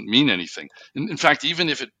it doesn't mean anything." In fact, even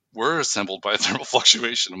if it were assembled by a thermal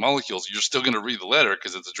fluctuation of molecules, you're still going to read the letter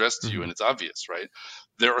because it's addressed to you and it's obvious, right?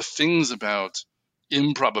 There are things about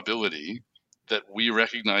improbability that we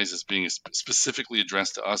recognize as being specifically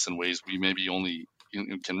addressed to us in ways we maybe only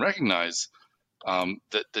can recognize,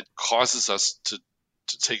 that causes us to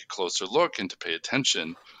take a closer look and to pay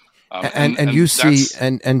attention. And you see,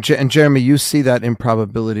 and Jeremy, you see that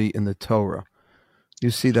improbability in the Torah.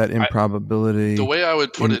 You see that improbability. The way I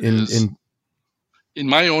would put it is, in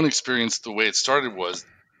my own experience, the way it started was,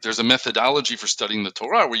 there's a methodology for studying the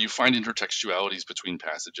Torah where you find intertextualities between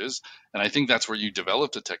passages, and I think that's where you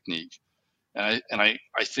developed a technique. And I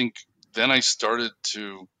think then I started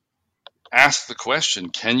to ask the question: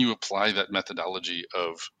 can you apply that methodology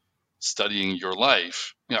of studying your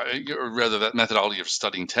life, or rather that methodology of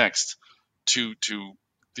studying text, to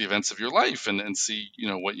the events of your life, and see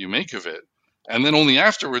what you make of it? And then only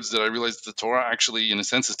afterwards did I realize that the Torah actually, in a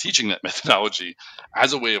sense, is teaching that methodology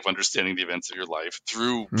as a way of understanding the events of your life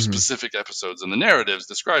through specific episodes and the narratives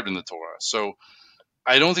described in the Torah. So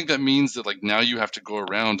I don't think that means that, like, now you have to go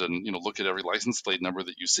around and look at every license plate number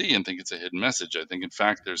that you see and think it's a hidden message. I think, in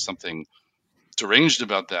fact, there's something deranged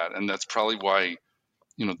about that, and that's probably why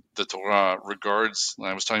the Torah regards,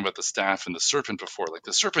 I was talking about the staff and the serpent before, like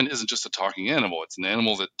the serpent isn't just a talking animal. It's an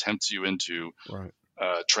animal that tempts you into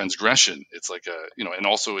transgression. It's like and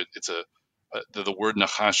also it's the word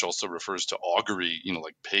nachash also refers to augury,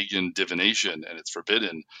 like pagan divination, and it's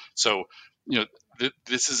forbidden. So,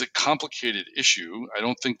 this is a complicated issue. I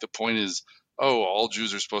don't think the point is, oh, all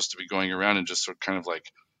Jews are supposed to be going around and just sort of kind of like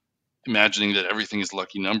imagining that everything is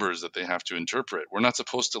lucky numbers that they have to interpret. We're not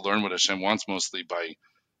supposed to learn what Hashem wants mostly by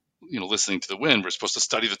listening to the wind. We're supposed to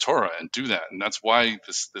study the Torah and do that. And that's why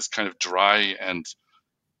this kind of dry and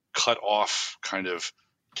cut off kind of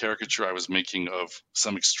caricature I was making of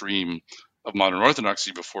some extreme of modern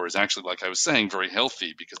Orthodoxy before is actually, like I was saying, very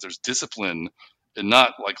healthy, because there's discipline and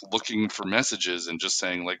not like looking for messages and just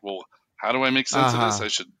saying like, well, how do I make sense of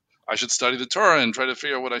this? I should study the Torah and try to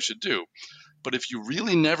figure out what I should do. But if you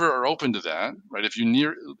really never are open to that, right? If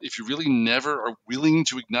you really never are willing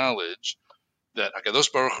to acknowledge that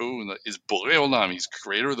HaKadosh Baruch Hu is Borei Olam, he's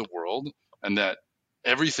creator of the world, and that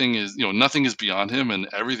everything is, nothing is beyond him and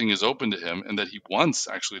everything is open to him, and that he wants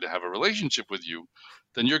actually to have a relationship with you,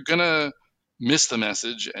 then you're going to miss the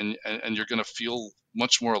message, and you're going to feel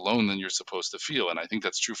much more alone than you're supposed to feel. And I think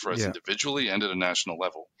that's true for us individually and at a national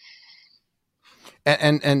level.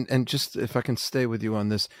 And just, if I can stay with you on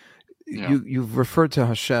this, you've referred to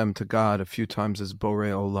Hashem, to God, a few times as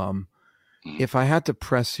Borei Olam. If I had to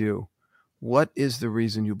press you, what is the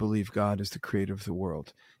reason you believe God is the creator of the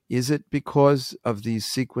world? Is it because of these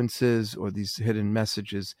sequences or these hidden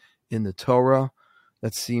messages in the Torah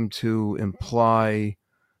that seem to imply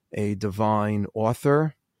a divine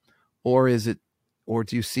author, or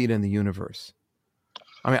do you see it in the universe?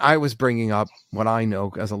 I mean, I was bringing up what I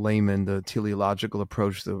know as a layman, the teleological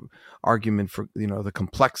approach, the argument for, the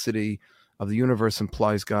complexity of the universe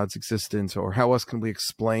implies God's existence, or how else can we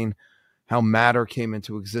explain how matter came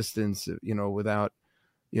into existence, without,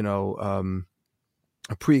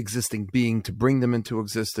 a pre-existing being to bring them into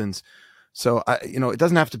existence. So, it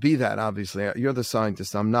doesn't have to be that, obviously. You're the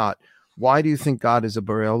scientist, I'm not. Why do you think God is a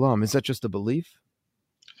Borei Olam? Is that just a belief?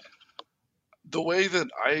 The way that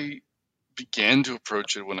I began to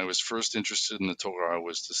approach it when I was first interested in the Torah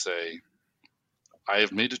was to say, I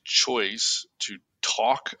have made a choice to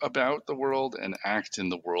talk about the world and act in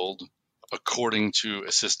the world according to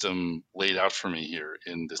a system laid out for me here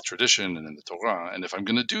in this tradition and in the Torah. And if I'm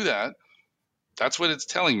going to do that, that's what it's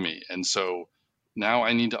telling me. And so now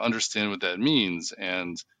I need to understand what that means.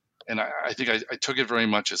 And I think I took it very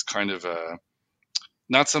much as kind of a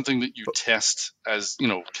not something that you test as,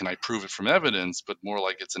 can I prove it from evidence, but more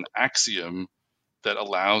like it's an axiom that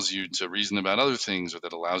allows you to reason about other things, or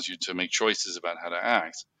that allows you to make choices about how to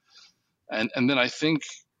act. And then I think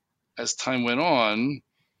as time went on,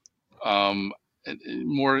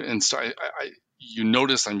 more, and so you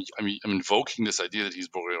notice I'm invoking this idea that he's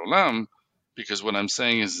Borei Olam, because what I'm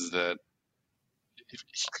saying is that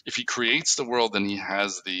if he creates the world, then he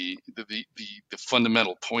has the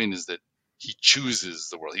fundamental point is that he chooses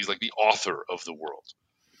the world. He's like the author of the world.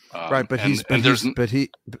 Right, but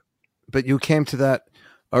you came to that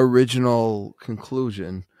original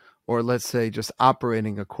conclusion, or let's say just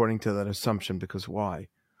operating according to that assumption, because why?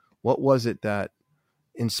 What was it that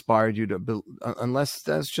inspired you to unless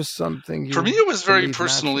that's just something for me it was very naturally?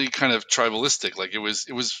 personally kind of tribalistic. Like it was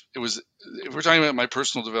if we're talking about my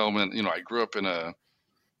personal development, I grew up in a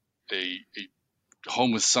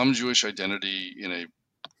home with some Jewish identity in a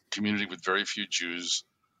community with very few Jews.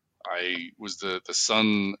 I was the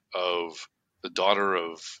son of the daughter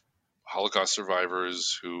of Holocaust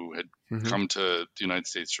survivors who had come to the United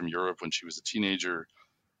States from Europe when she was a teenager.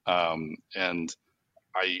 And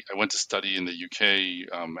I went to study in the UK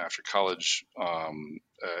after college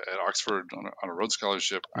at Oxford on a Rhodes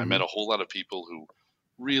Scholarship. I met a whole lot of people who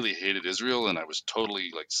really hated Israel, and I was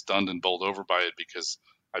totally like stunned and bowled over by it, because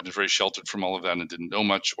I'd been very sheltered from all of that and didn't know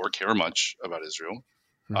much or care much about Israel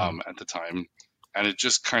at the time. And it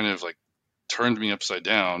just kind of like turned me upside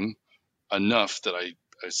down enough that I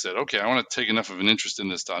said, okay, I want to take enough of an interest in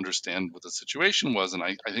this to understand what the situation was. And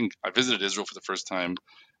I think I visited Israel for the first time,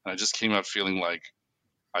 and I just came out feeling like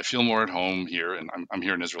I feel more at home here, and I'm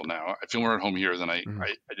here in Israel now. I feel more at home here than I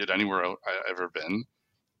did anywhere I've ever been.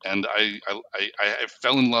 And I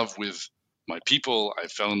fell in love with my people. I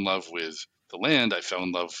fell in love with the land. I fell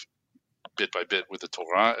in love bit by bit with the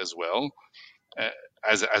Torah as well,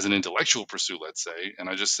 as an intellectual pursuit, let's say. And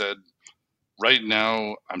I just said, right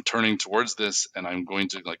now I'm turning towards this, and I'm going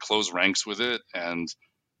to like close ranks with it. And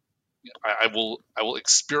I will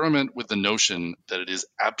experiment with the notion that it is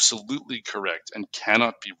absolutely correct and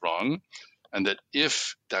cannot be wrong, and that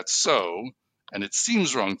if that's so, and it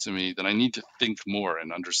seems wrong to me, then I need to think more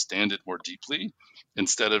and understand it more deeply,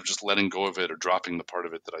 instead of just letting go of it or dropping the part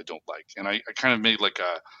of it that I don't like. And I kind of made like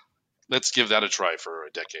a let's give that a try for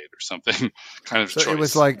a decade or something kind of so choice. It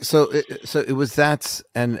was like it was that,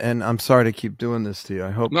 and I'm sorry to keep doing this to you. I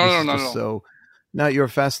hope No. So. Now you're a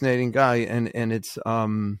fascinating guy, and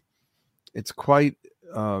it's quite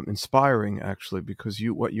inspiring, actually, because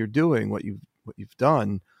what you're doing, what you've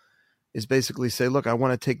done, is basically say, look, I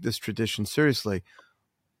want to take this tradition seriously.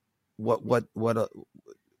 To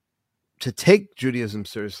take Judaism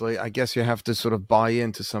seriously, I guess you have to sort of buy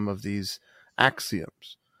into some of these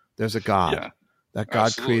axioms. There's a God. Yeah, that God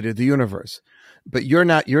absolutely created the universe. But you're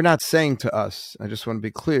not saying to us, I just want to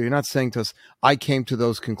be clear, you're not saying to us, I came to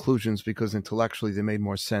those conclusions because intellectually they made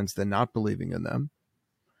more sense than not believing in them.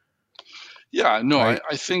 Yeah, no, Right?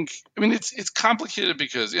 I think, it's complicated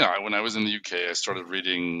because, when I was in the UK, I started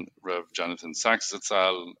reading Rev. Jonathan Sachs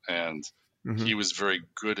Zatzal, and he was very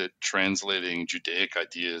good at translating Judaic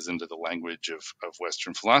ideas into the language of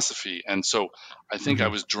Western philosophy. And so I think I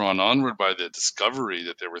was drawn onward by the discovery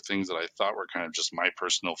that there were things that I thought were kind of just my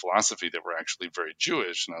personal philosophy that were actually very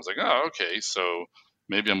Jewish. And I was like, oh, okay, so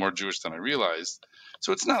maybe I'm more Jewish than I realized.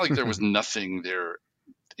 So it's not like there was nothing there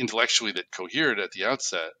intellectually that cohered at the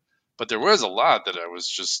outset, but there was a lot that I was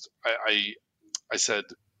just, I said,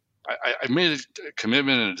 I made a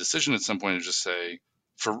commitment and a decision at some point to just say,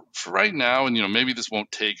 for right now, and maybe this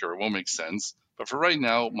won't take or it won't make sense, but for right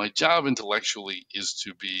now, my job intellectually is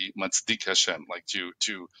to be Matzdik Hashem, like to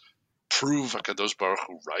prove Hakadosh Baruch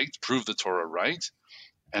Hu right, prove the Torah right,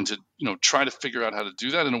 and to try to figure out how to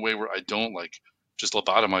do that in a way where I don't like just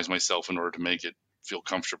lobotomize myself in order to make it feel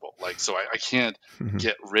comfortable. Like, so I can't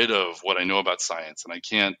get rid of what I know about science, and I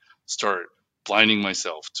can't start blinding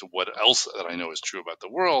myself to what else that I know is true about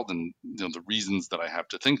the world, and the reasons that I have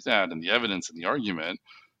to think that, and the evidence and the argument.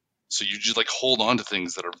 So you just like hold on to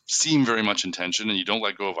things that seem very much in tension, and you don't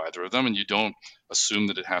let go of either of them, and you don't assume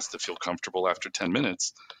that it has to feel comfortable after 10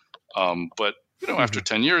 minutes. But after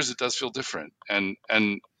 10 years, it does feel different. And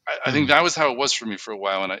I think that was how it was for me for a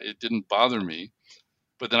while, and it didn't bother me.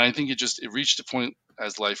 But then I think it reached a point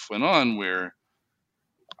as life went on where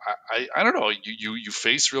I don't know, you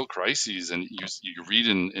face real crises, and you read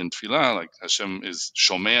in Tefillah, like Hashem is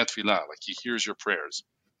Shomea Tefillah, like he hears your prayers.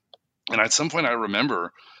 And at some point I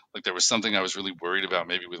remember, like, there was something I was really worried about,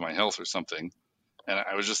 maybe with my health or something. And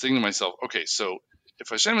I was just thinking to myself, okay, so if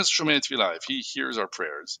Hashem is Shomei Tefillah, if he hears our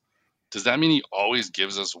prayers, does that mean he always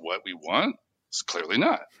gives us what we want? It's clearly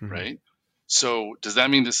not, right? So does that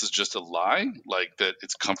mean this is just a lie? Like, that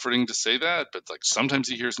it's comforting to say that, but like sometimes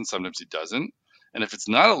he hears and sometimes he doesn't? And if it's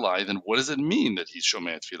not a lie, then what does it mean that he's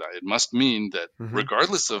Shomei Tefillah? It must mean that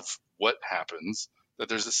regardless of what happens, that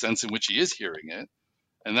there's a sense in which he is hearing it.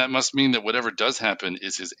 And that must mean that whatever does happen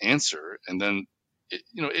is his answer. And then,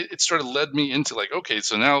 it sort of led me into like, okay,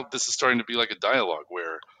 so now this is starting to be like a dialogue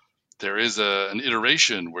where there is an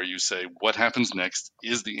iteration where you say, what happens next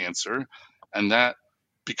is the answer. And that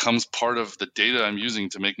becomes part of the data I'm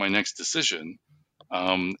using to make my next decision.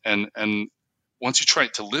 And once you try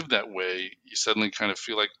to live that way, you suddenly kind of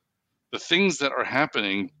feel like the things that are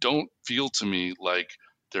happening don't feel to me like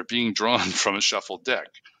they're being drawn from a shuffled deck.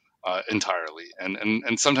 Entirely,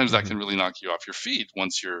 and sometimes that can really knock you off your feet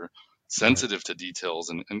once you're sensitive to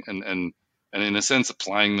details and in a sense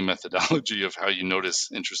applying the methodology of how you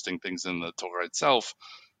notice interesting things in the Torah itself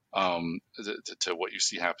to what you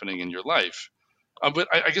see happening in your life. But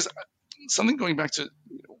I guess something going back to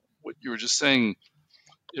what you were just saying,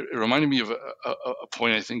 it reminded me of a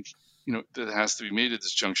point I think that has to be made at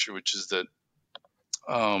this juncture, which is that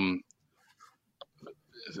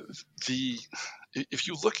if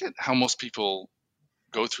you look at how most people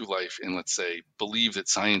go through life and, let's say, believe that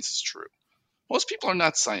science is true, most people are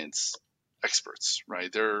not science experts,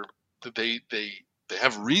 right? They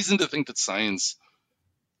have reason to think that science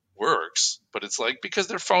works, but it's like because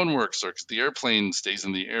their phone works or because the airplane stays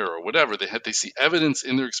in the air or whatever, they see evidence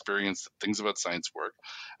in their experience that things about science work.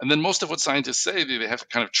 And then most of what scientists say, they have to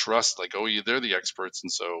kind of trust, like, oh, yeah, they're the experts,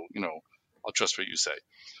 and so, I'll trust what you say.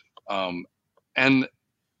 And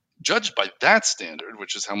judged by that standard,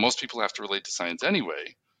 which is how most people have to relate to science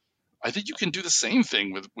anyway, I think you can do the same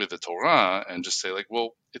thing with the Torah and just say, like,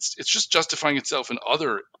 well, it's just justifying itself in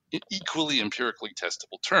other equally empirically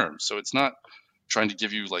testable terms. So it's not trying to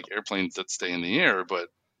give you like airplanes that stay in the air, but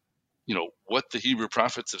what the Hebrew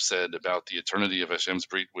prophets have said about the eternity of Hashem's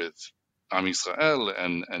brit with Am Yisrael,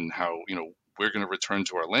 and how we're going to return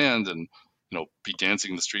to our land and be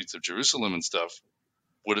dancing in the streets of Jerusalem and stuff,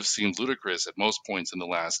 would have seemed ludicrous at most points in the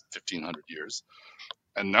last 1,500 years.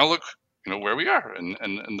 And now look, where we are and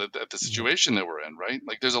the situation that we're in, right?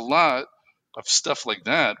 Like, there's a lot of stuff like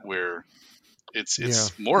that where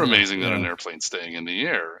it's more amazing than an airplane staying in the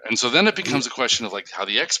air. And so then it becomes a question of like how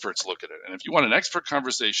the experts look at it. And if you want an expert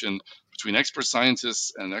conversation between expert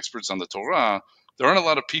scientists and experts on the Torah, there aren't a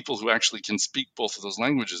lot of people who actually can speak both of those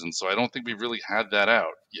languages. And so I don't think we've really had that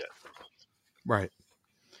out yet. Right.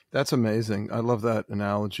 That's amazing. I love that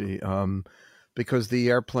analogy because the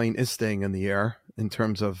airplane is staying in the air in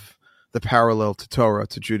terms of the parallel to Torah,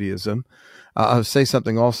 to Judaism. I'll say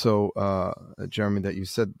something also, Jeremy, that you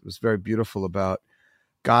said was very beautiful about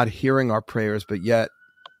God hearing our prayers, but yet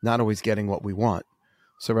not always getting what we want.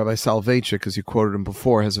 So Rabbi Soloveitchik, as you quoted him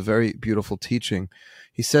before, has a very beautiful teaching.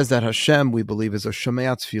 He says that Hashem, we believe, is a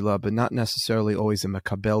Shomea Tefillah, but not necessarily always a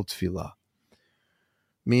Mekabel Tefillah.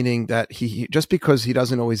 Meaning that he just because he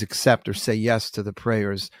doesn't always accept or say yes to the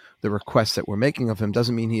prayers, the requests that we're making of him,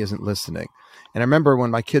 doesn't mean he isn't listening. And I remember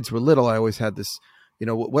when my kids were little, I always had this,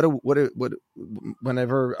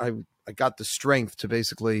 whenever I got the strength to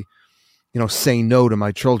basically, say no to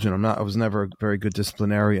my children. I was never a very good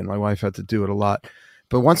disciplinarian. My wife had to do it a lot.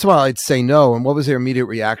 But once in a while I'd say no. And what was their immediate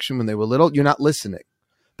reaction when they were little? You're not listening.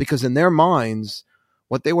 Because in their minds,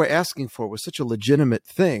 what they were asking for was such a legitimate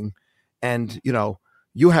thing. And,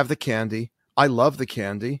 you have the candy. I love the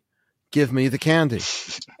candy. Give me the candy.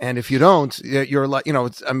 And if you don't, you're like,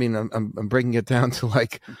 I'm breaking it down to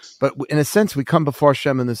like, but in a sense, we come before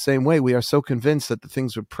Hashem in the same way. We are so convinced that the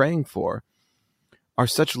things we're praying for are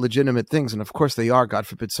such legitimate things. And of course they are. God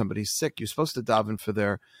forbid somebody's sick. You're supposed to daven for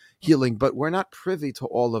their healing, but we're not privy to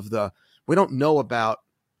all of we don't know about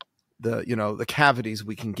the cavities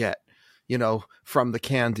we can get. from the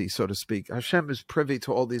candy, so to speak. Hashem is privy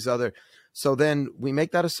to all these other. So then we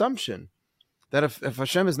make that assumption that if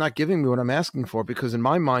Hashem is not giving me what I'm asking for, because in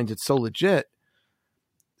my mind it's so legit,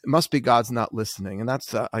 it must be God's not listening. And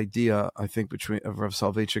that's the idea, I think, of Rav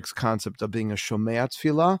Soloveitchik's concept of being a shomei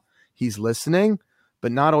tefillah. He's listening,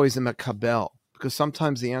 but not always a mekabel, because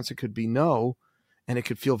sometimes the answer could be no, and it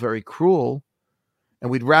could feel very cruel. And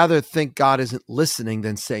we'd rather think God isn't listening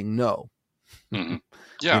than saying no. Mm-hmm.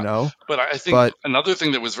 Yeah, but I think another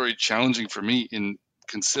thing that was very challenging for me in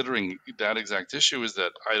considering that exact issue is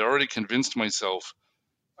that I'd already convinced myself,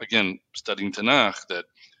 again, studying Tanakh, that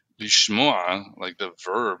lishmoa, like the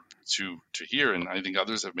verb to hear, and I think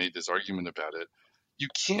others have made this argument about it, you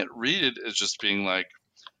can't read it as just being like,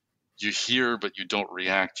 you hear, but you don't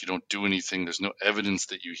react, you don't do anything, there's no evidence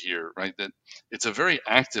that you hear, right? That it's a very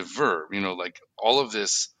active verb, like all of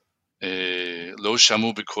this, lo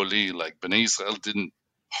shamu b'koli, like Bnei Israel didn't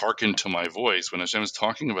hearken to my voice. When Hashem is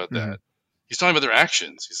talking about that, he's talking about their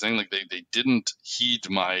actions. He's saying like they didn't heed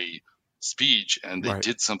my speech and they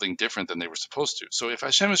did something different than they were supposed to. So if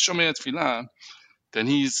Hashem is shomei tefillah, then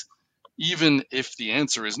he's, even if the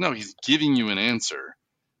answer is no, he's giving you an answer.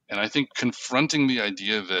 And I think confronting the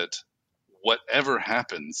idea that whatever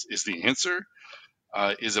happens is the answer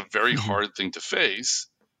is a very hard thing to face.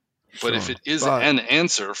 But if it is an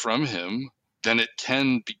answer from him, then it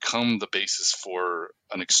can become the basis for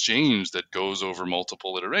an exchange that goes over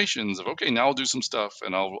multiple iterations of, okay, now I'll do some stuff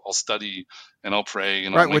and I'll study and I'll pray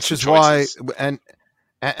and I'll make some choices.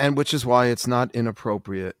 And which is why it's not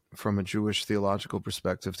inappropriate from a Jewish theological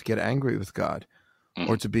perspective to get angry with God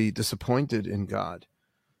or to be disappointed in God.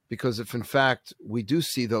 Because if in fact we do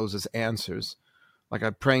see those as answers, like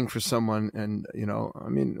I'm praying for someone and,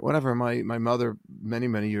 whatever, my mother, many,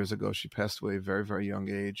 many years ago, she passed away at a very, very young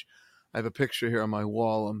age. I have a picture here on my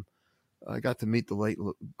wall. I got to meet the late,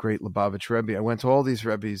 great Lubavitch Rebbe. I went to all these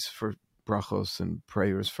Rebbes for brachos and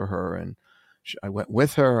prayers for her. And I went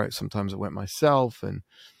with her. Sometimes I went myself. And,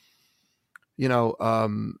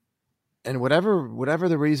 and whatever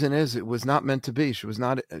the reason is, it was not meant to be. She was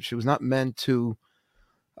not meant to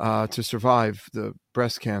survive the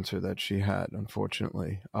breast cancer that she had,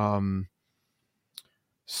 unfortunately.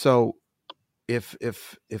 So if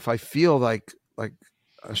I feel like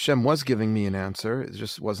Hashem was giving me an answer, it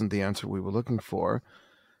just wasn't the answer we were looking for,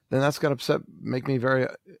 then that's going to make me very,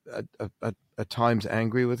 at times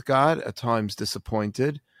angry with God, at times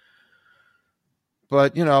disappointed.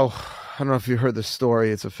 But, I don't know if you heard the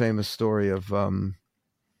story. It's a famous story of a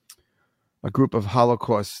group of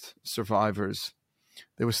Holocaust survivors.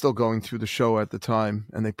 They were still going through the show at the time,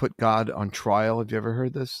 and they put God on trial. Have you ever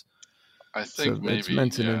heard this? I think maybe, it's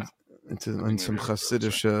mentioned in some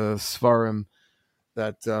Hasidic Svarim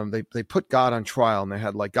that they put God on trial, and they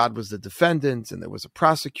had God was the defendant, and there was a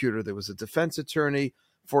prosecutor, there was a defense attorney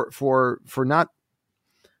for not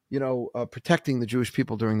protecting the Jewish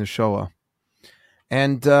people during the Shoah.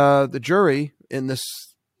 And the jury in this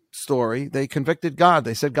story, they convicted God.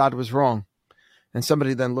 They said God was wrong. And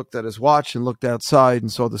somebody then looked at his watch and looked outside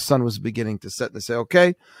and saw the sun was beginning to set. They say,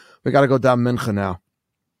 okay, we got to go down Mincha now.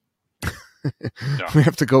 We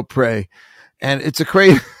have to go pray. And it's a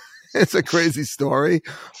crazy story.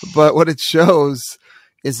 But what it shows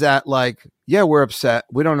is that we're upset.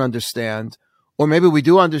 We don't understand. Or maybe we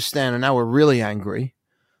do understand and now we're really angry.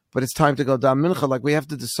 But it's time to go down Mincha. We have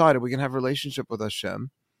to decide if we can have a relationship with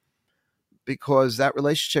Hashem. Because that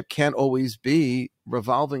relationship can't always be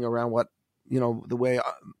revolving around what, the way,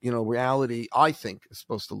 reality, I think, is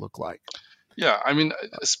supposed to look like. Yeah, I mean,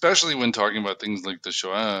 especially when talking about things like the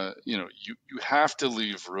Shoah, you have to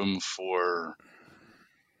leave room for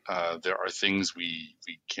there are things we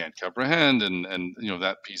can't comprehend and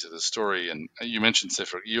that piece of the story. And you mentioned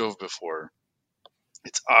Sefer Eov before.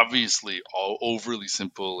 It's obviously all overly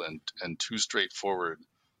simple and too straightforward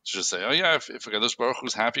to just say, oh yeah, if HaKadosh Baruch Hu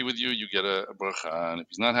is happy with you, you get a bracha, and if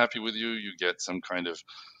he's not happy with you, you get some kind of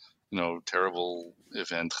terrible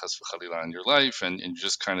event, chas v'chalila, in your life, and you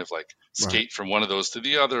just kind of skate from one of those to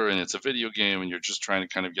the other, and it's a video game, and you're just trying to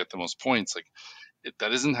kind of get the most points.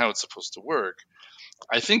 That isn't how it's supposed to work.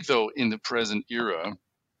 I think, though, in the present era,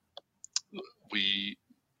 the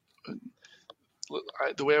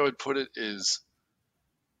way I would put it is,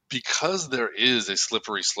 because there is a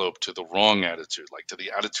slippery slope to the wrong attitude, to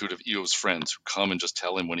the attitude of Eov's friends who come and just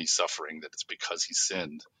tell him when he's suffering that it's because he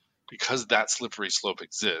sinned, because that slippery slope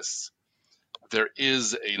exists, there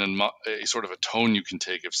is a sort of a tone you can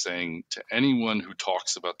take of saying to anyone who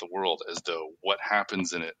talks about the world as though what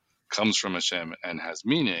happens in it comes from Hashem and has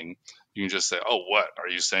meaning, You can just say, oh, what are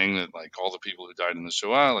you saying, that like all the people who died in the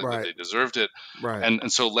Shoah, like that Right. they deserved it? Right.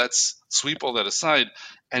 And so let's sweep all that aside.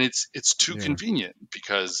 And it's too Yeah. convenient,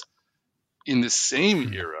 because in the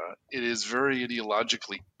same era, it is very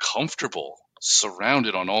ideologically comfortable,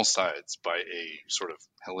 surrounded on all sides by a sort of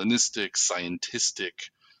Hellenistic, scientistic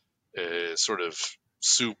sort of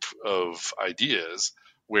soup of ideas,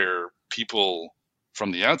 where people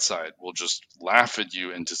from the outside will just laugh at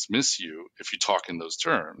you and dismiss you if you talk in those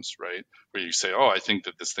terms, right? Where you say, "Oh, I think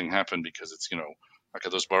that this thing happened because it's,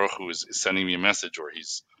 Hakadosh Baruch Hu is sending me a message, or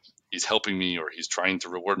he's helping me, or he's trying to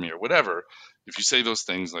reward me, or whatever." If you say those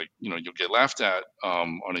things, like, you'll get laughed at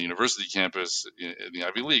on a university campus in the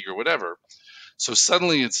Ivy League or whatever. So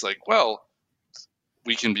suddenly it's like, well,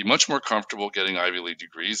 we can be much more comfortable getting Ivy League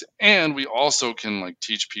degrees, and we also can like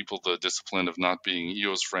teach people the discipline of not being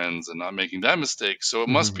EO's friends and not making that mistake. So it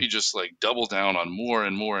must be just like double down on more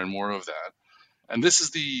and more and more of that. And this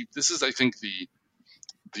is I think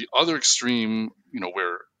the other extreme,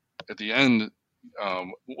 where at the end,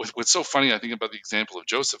 what's so funny I think about the example of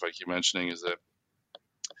Joseph I keep mentioning is that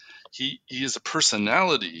he is a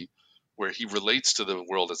personality where he relates to the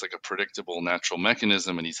world as like a predictable natural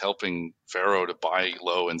mechanism, and he's helping Pharaoh to buy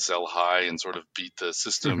low and sell high and sort of beat the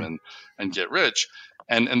system and get rich.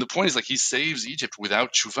 And the point is, like, he saves Egypt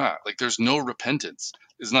without tshuva. Like, there's no repentance.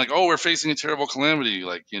 It's not like, oh, we're facing a terrible calamity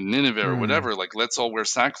like in Nineveh or whatever, like let's all wear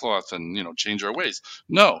sackcloth and change our ways.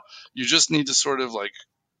 No, you just need to sort of like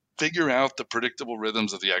figure out the predictable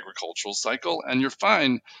rhythms of the agricultural cycle, and you're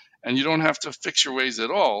fine, and you don't have to fix your ways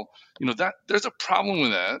at all. That there's a problem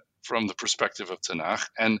with that from the perspective of Tanakh,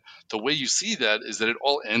 and the way you see that is that it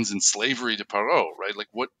all ends in slavery to Paro, right? Like,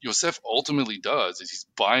 what Yosef ultimately does is he's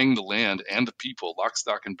buying the land and the people, lock,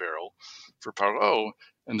 stock, and barrel, for Paro,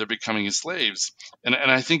 and they're becoming his slaves. And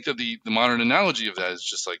I think that the modern analogy of that is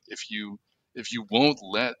just like, if you won't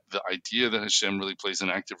let the idea that Hashem really plays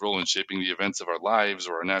an active role in shaping the events of our lives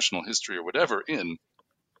or our national history or whatever in,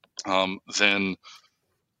 then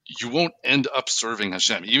you won't end up serving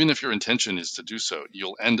Hashem. Even if your intention is to do so,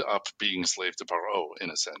 you'll end up being a slave to Paro in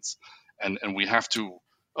a sense. And we have to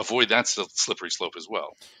avoid that slippery slope as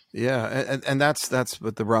well. Yeah, and that's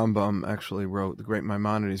what the Rambam actually wrote. The great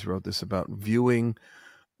Maimonides wrote this about viewing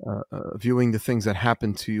the things that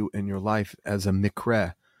happen to you in your life as a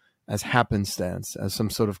mikra, as happenstance, as some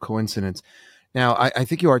sort of coincidence. Now, I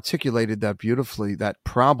think you articulated that beautifully, that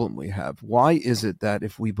problem we have. Why is it that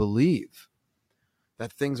if we believe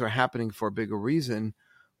that things are happening for a bigger reason,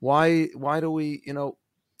 why do we,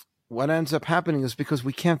 what ends up happening is because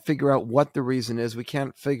we can't figure out what the reason is. We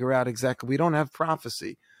can't figure out exactly. We don't have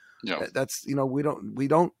prophecy. Yeah. That's, we don't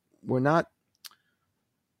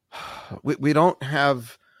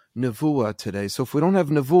have nevuah today. So if we don't have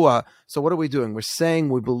nevuah, so what are we doing? We're saying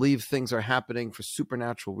we believe things are happening for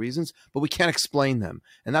supernatural reasons, but we can't explain them.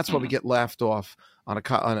 And that's why we get laughed off on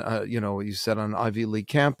you said on an Ivy League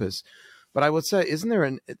campus. But I would say, it's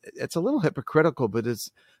a little hypocritical, but it's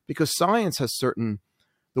because the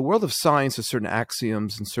world of science has certain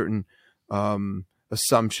axioms and certain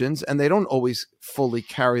assumptions, and they don't always fully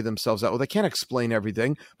carry themselves out. Well, they can't explain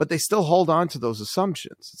everything, but they still hold on to those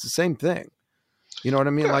assumptions. It's the same thing. You know what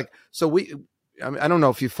I mean? Yeah. I don't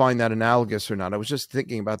know if you find that analogous or not. I was just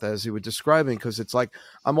thinking about that as you were describing, because it's like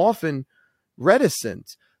I'm often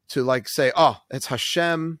reticent to like say, oh, it's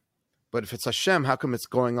Hashem. But if it's Hashem, how come it's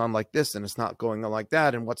going on like this and it's not going on like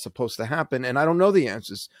that? And what's supposed to happen? And I don't know the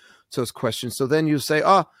answers to those questions. So then you say,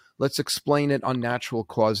 let's explain it on natural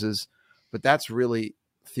causes. But that's really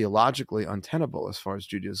theologically untenable as far as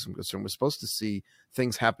Judaism is concerned. We're supposed to see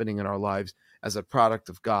things happening in our lives as a product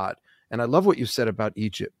of God. And I love what you said about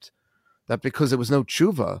Egypt, that because there was no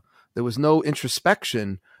tshuva, there was no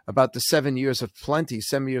introspection about the 7 years of plenty,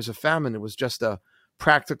 7 years of famine. It was just a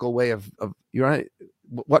practical way of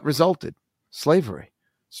what resulted? Slavery.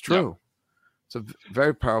 It's true. Yeah. It's a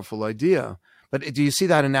very powerful idea. But do you see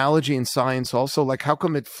that analogy in science also? Like, how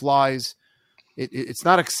come it flies? It's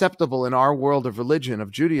not acceptable in our world of religion,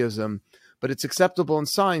 of Judaism, but it's acceptable in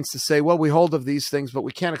science to say, well, we hold of these things, but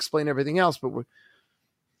we can't explain everything else. But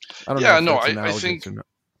I don't know. Yeah, no,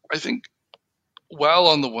 I think while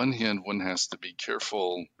on the one hand, one has to be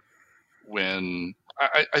careful when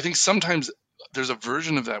I think sometimes there's a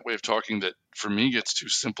version of that way of talking that for me gets too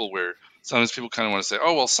simple, where sometimes people kind of want to say,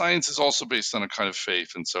 oh, well, science is also based on a kind of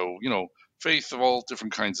faith. And so, faith of all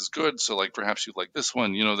different kinds is good. So like, perhaps you'd like this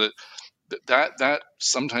one, that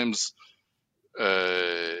sometimes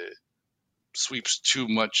sweeps too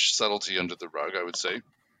much subtlety under the rug, I would say.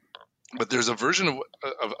 But there's a version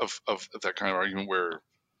of that kind of argument where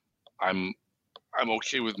I'm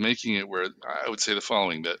okay with making it, where I would say the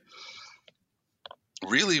following, that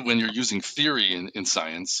really, when you're using theory in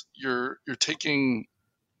science, you're taking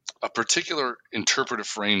a particular interpretive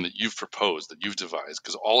frame that you've proposed, that you've devised,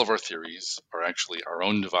 because all of our theories are actually our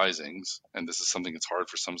own devisings. And this is something that's hard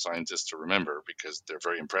for some scientists to remember because they're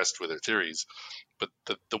very impressed with their theories. But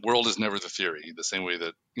the world is never the theory, the same way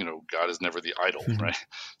that, God is never the idol, right?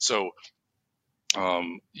 So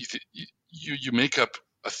you make up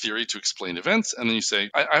a theory to explain events, and then you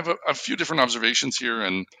say, I have a few different observations here,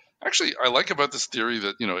 and actually, I like about this theory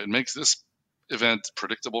that it makes this event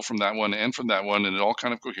predictable from that one and from that one, and it all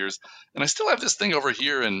kind of coheres. And I still have this thing over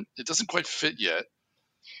here, and it doesn't quite fit yet.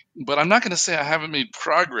 But I'm not going to say I haven't made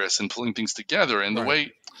progress in pulling things together. And the Right.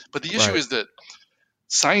 way, but the issue Right. is that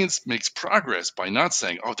science makes progress by not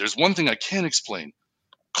saying, oh, there's one thing I can't explain,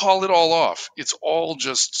 call it all off. It's all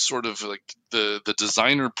just sort of like the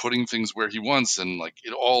designer putting things where he wants, and like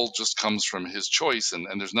it all just comes from his choice, and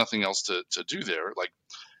there's nothing else to do there. Like,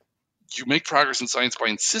 you make progress in science by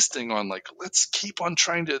insisting on, like, let's keep on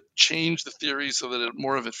trying to change the theory so that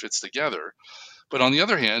more of it fits together. But on the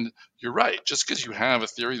other hand, you're right. Just because you have a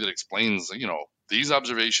theory that explains, these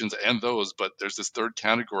observations and those, but there's this third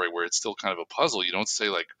category where it's still kind of a puzzle. You don't say,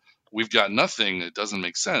 like, we've got nothing, it doesn't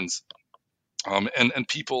make sense. And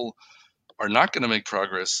people are not going to make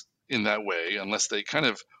progress in that way unless they kind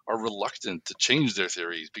of are reluctant to change their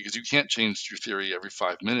theories, because you can't change your theory every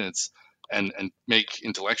 5 minutes and make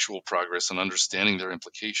intellectual progress and understanding their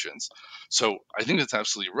implications. So I think that's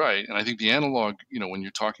absolutely right. And I think the analog, when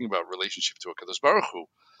you're talking about relationship to HaKadosh Baruch Hu,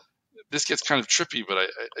 this gets kind of trippy, but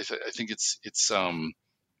I think it's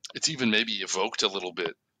even maybe evoked a little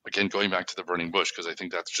bit, again, going back to the burning bush, because I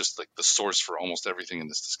think that's just like the source for almost everything in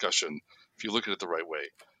this discussion, if you look at it the right way.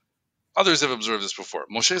 Others have observed this before.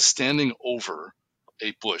 Moshe is standing over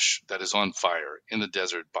a bush that is on fire in the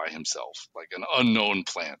desert by himself, like an unknown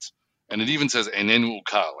plant. And it even says enenu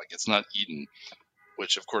ukal, like it's not eaten,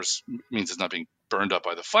 which of course means it's not being burned up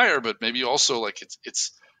by the fire, but maybe also like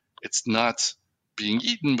it's not being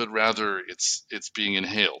eaten, but rather it's being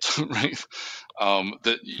inhaled, right?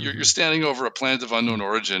 That you're standing over a plant of unknown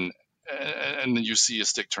origin, and then you see a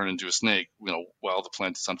stick turn into a snake, while the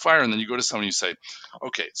plant is on fire. And then you go to someone and you say,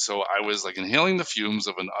 okay, so I was like inhaling the fumes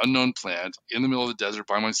of an unknown plant in the middle of the desert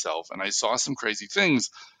by myself, and I saw some crazy things.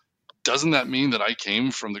 Doesn't that mean that I came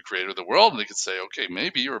from the creator of the world? And they could say, okay,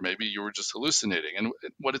 maybe, or maybe you were just hallucinating. And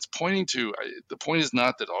what it's pointing to, the point is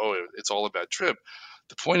not that, oh, it's all a bad trip.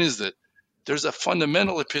 The point is that there's a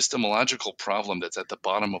fundamental epistemological problem that's at the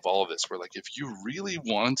bottom of all of this, where, like, if you really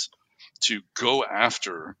want to go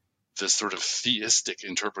after this sort of theistic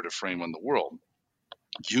interpretive frame on the world,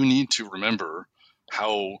 you need to remember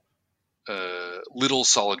how little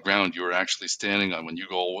solid ground you are actually standing on when you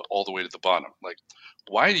go all the way to the bottom. Like,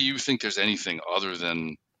 why do you think there's anything other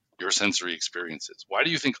than your sensory experiences? Why do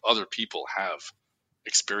you think other people have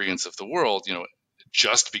experience of the world,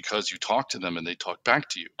 just because you talk to them and they talk back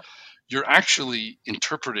to you? You're actually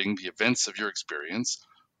interpreting the events of your experience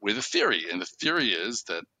with a theory. And the theory is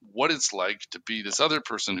that what it's like to be this other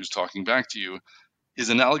person who's talking back to you is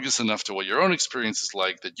analogous enough to what your own experience is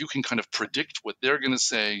like, that you can kind of predict what they're going to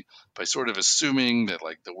say by sort of assuming that,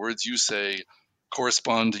 like, the words you say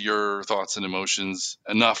correspond to your thoughts and emotions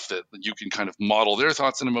enough that you can kind of model their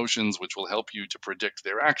thoughts and emotions, which will help you to predict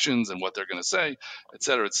their actions and what they're going to say, et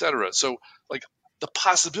cetera, et cetera. So, like, the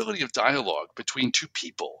possibility of dialogue between two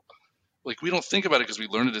people, like, we don't think about it because we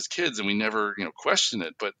learned it as kids and we never question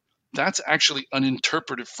it, but that's actually an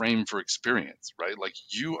interpretive frame for experience, right? Like,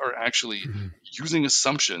 you are actually using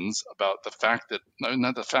assumptions about the fact that,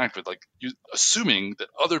 not the fact, but like you assuming that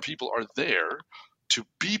other people are there to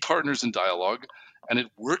be partners in dialogue, and it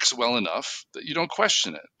works well enough that you don't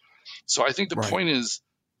question it. So I think the Right. point is,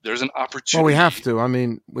 there's an Well, opportunity. we have to. I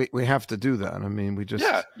mean, we have to do that. I mean, we just.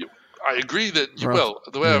 Yeah, I agree that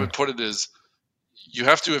the way I Yeah. would put it is, you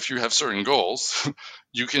have to, if you have certain goals.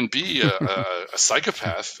 You can be a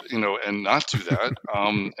psychopath, and not do that.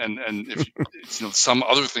 And if some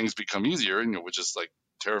other things become easier, which is like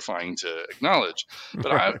terrifying to acknowledge.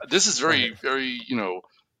 But this is very, very,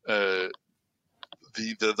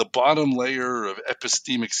 the bottom layer of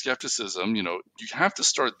epistemic skepticism. You have to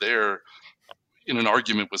start there in an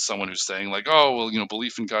argument with someone who's saying, like, oh, well,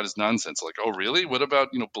 belief in God is nonsense. Like, oh, really? What about,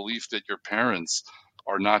 belief that your parents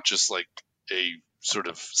are not just like a sort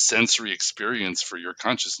of sensory experience for your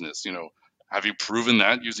consciousness? Have you proven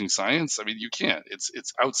that using science? I mean, you can't.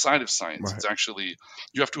 It's outside of science. Right. It's actually,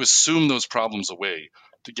 you have to assume those problems away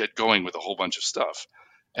to get going with a whole bunch of stuff.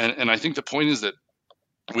 And I think the point is that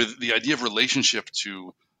with the idea of relationship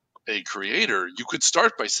to a creator, you could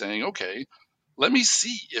start by saying, okay, let me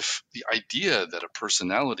see if the idea that a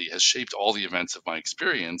personality has shaped all the events of my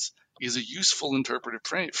experience is a useful interpretive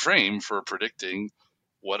frame for predicting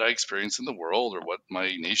what I experience in the world or what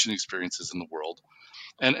my nation experiences in the world.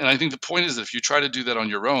 And I think the point is that if you try to do that on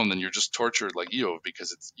your own, then you're just tortured like Eov,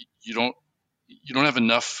 because you don't have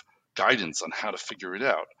enough guidance on how to figure it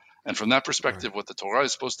out. And from that Right. perspective, what the Torah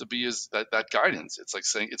is supposed to be is that guidance. It's like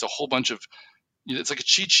saying it's a whole bunch of, it's like a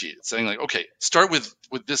cheat sheet. It's saying like, okay, start with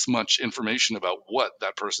this much information about what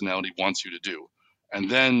that personality wants you to do, and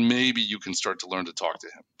then maybe you can start to learn to talk to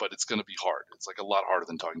him. But it's going to be hard. It's like a lot harder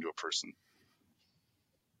than talking to a person.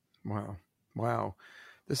 Wow. Wow.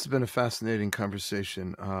 This has been a fascinating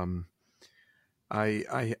conversation.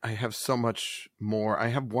 I have so much more. I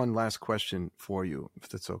have one last question for you, if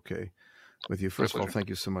that's okay with you. First of all, thank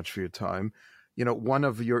you so much for your time. One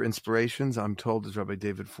of your inspirations, I'm told, is Rabbi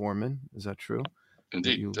David Foreman. Is that true?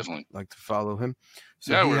 Indeed, that you definitely. like to follow him?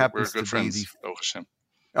 So Yeah, he we're happens good to friends. be Oh Hashem.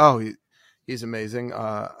 he's amazing.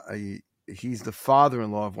 He's the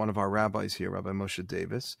father-in-law of one of our rabbis here, Rabbi Moshe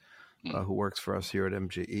Davis, who works for us here at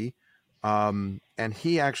MJE. And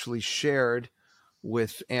he actually shared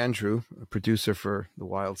with Andrew, a producer for the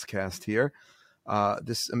Wilds cast here,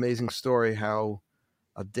 this amazing story how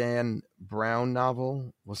a Dan Brown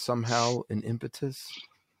novel was somehow an impetus.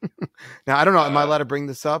 Now, I don't know. Am I allowed to bring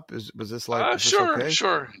this up? Is this Sure, okay?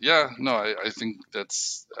 sure. Yeah, no, I think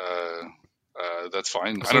that's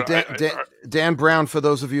fine. I So don't. Dan Brown, for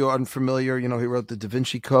those of you unfamiliar, he wrote the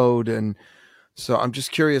Divinity Code, and so I'm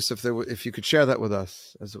just curious if you could share that with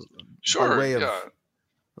us by Sure. way of Yeah,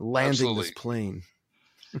 landing absolutely. this plane.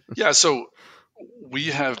 Yeah. So we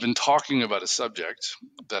have been talking about a subject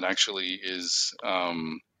that actually is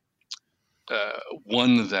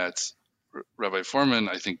one that Rabbi Foreman,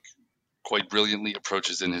 I think, quite brilliantly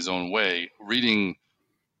approaches in his own way, reading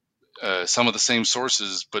some of the same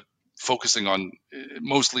sources, but focusing on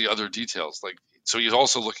mostly other details. Like, so he's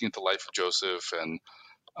also looking at the life of Joseph and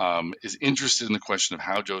is interested in the question of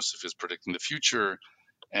how Joseph is predicting the future,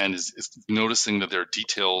 and is noticing that there are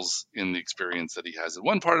details in the experience that he has in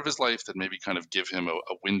one part of his life that maybe kind of give him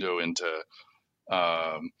a window into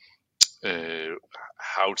um,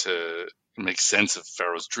 how to make sense of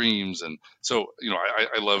Pharaoh's dreams. And so,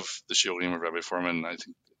 I love the Shiurim of Rabbi Foreman. I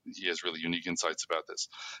think he has really unique insights about this.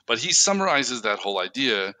 But he summarizes that whole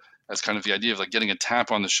idea as kind of the idea of like getting a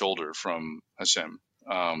tap on the shoulder from Hashem.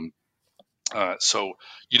 So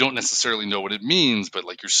you don't necessarily know what it means, but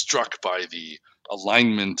like you're struck by the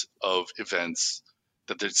alignment of events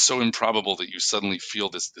that they're so improbable that you suddenly feel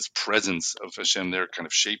this presence of Hashem there, kind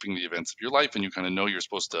of shaping the events of your life, and you kind of know you're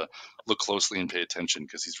supposed to look closely and pay attention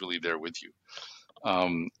because He's really there with you.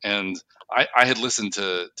 And I had listened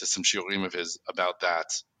to some shiurim of his about that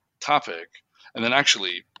topic, and then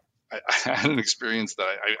actually I had an experience that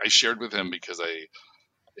I shared with him because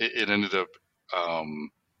it ended up.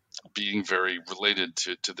 Being very related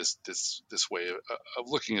to this way of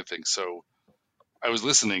looking at things. So I was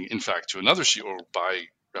listening, in fact, to another shiur by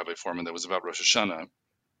Rabbi Foreman that was about Rosh Hashanah,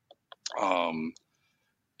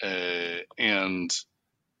 and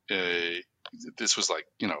this was like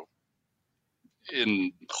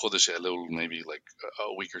in Chodesh Elul, maybe like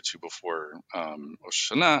a week or two before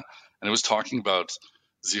Rosh Hashanah, and it was talking about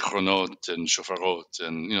zichronot and shofarot,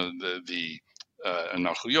 and the and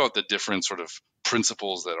malchuyot, the different sort of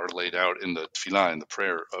principles that are laid out in the tefillah, in the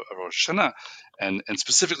prayer of Rosh Hashanah, and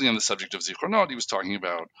specifically on the subject of zichronot, he was talking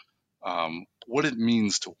about what it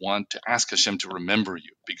means to want to ask Hashem to remember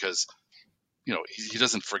you, because he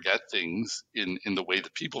doesn't forget things in the way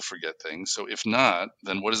that people forget things. So if not,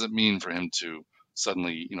 then what does it mean for him to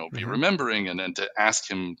suddenly be remembering, and then to ask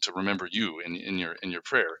him to remember you in your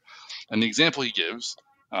prayer? And the example he gives,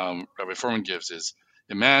 Rabbi Foreman gives, is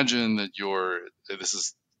imagine that this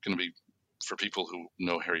is going to be for people who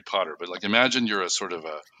know Harry Potter, but like imagine you're a sort of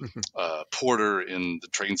a porter in the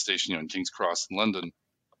train station, in King's Cross in London,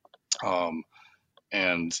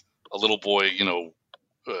 and a little boy,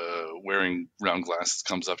 wearing round glasses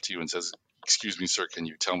comes up to you and says, "Excuse me, sir, can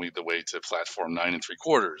you tell me the way to platform 9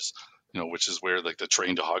 3/4?" Which is where like the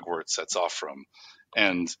train to Hogwarts sets off from,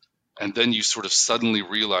 and then you sort of suddenly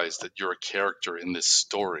realize that you're a character in this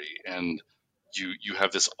story, and you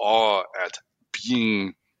have this awe at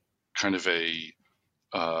being kind of an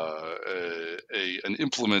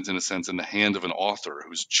implement, in a sense, in the hand of an author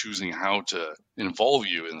who's choosing how to involve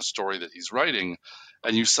you in the story that he's writing,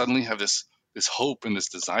 and you suddenly have this hope and this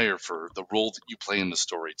desire for the role that you play in the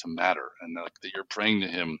story to matter, and that you're praying to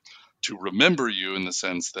him to remember you, in the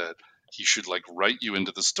sense that he should like write you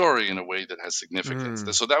into the story in a way that has significance.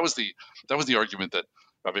 So that was the argument that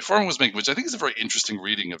Rabbi Foreman was making, which I think is a very interesting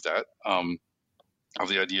reading of that, of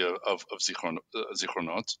the idea of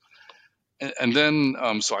zichronot. and then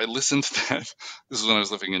so I listened to that. This is when I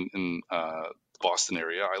was living in Boston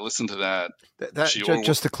area. I listened to that shiur.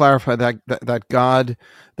 Just to clarify that God,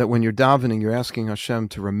 that when you're davening, you're asking Hashem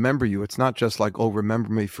to remember you. It's not just like, oh, remember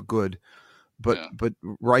me for good, but Yeah,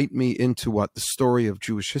 write me into what the story of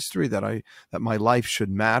Jewish history, that my life should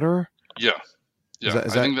matter. yeah, Is yeah.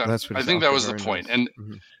 that's what I he's, think that okay, was the very point. nice. And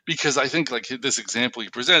Hmm. because I think like this example he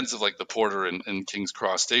presents of like the porter in King's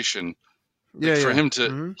Cross Station, like Yeah, for yeah. him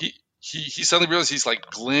to Hmm. he suddenly realized he's like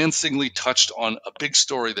glancingly touched on a big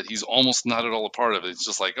story that he's almost not at all a part of. It's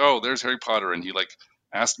just like, oh, there's Harry Potter, and he like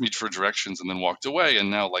asked me for directions and then walked away,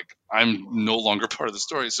 and now like I'm no longer part of the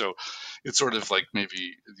story. So it's sort of like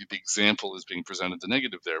maybe the example is being presented the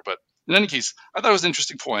negative there. But in any case, I thought it was an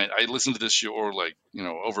interesting point. I listened to this show or like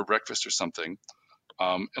over breakfast or something.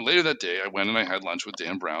 And later that day, I went and I had lunch with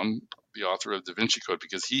Dan Brown, the author of Da Vinci Code,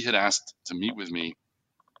 because he had asked to meet with me.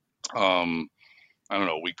 Um, I don't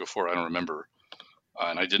know, a week before, I don't remember,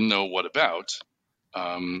 and I didn't know what about.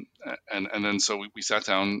 Um, and then so we sat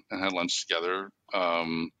down and had lunch together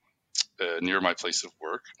near my place of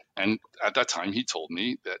work. And at that time, he told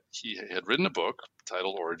me that he had written a book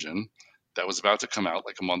titled Origin that was about to come out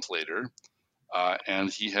like a month later,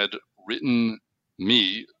 and he had written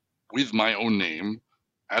me with my own name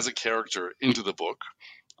as a character into the book.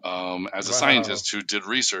 As a Wow. scientist who did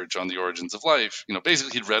research on the origins of life,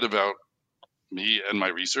 basically he'd read about me and my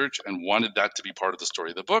research and wanted that to be part of the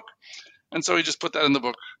story of the book. And so he just put that in the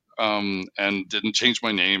book and didn't change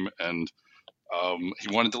my name. And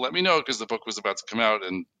he wanted to let me know because the book was about to come out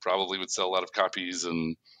and probably would sell a lot of copies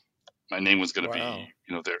and my name was going to be, Wow.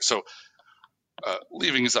 there. So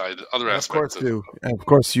leaving aside other And of aspects course of,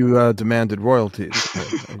 you demanded royalties,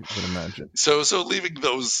 I would imagine. so leaving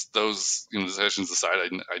those sessions aside,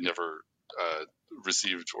 I never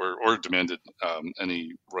received or demanded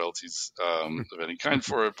any royalties of any kind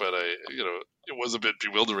for it. But it was a bit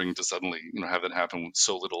bewildering to suddenly have that happen with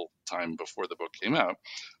so little time before the book came out.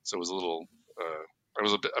 So it was a little I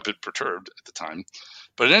was a bit perturbed at the time.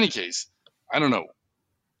 But in any case, I don't know.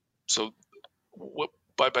 So what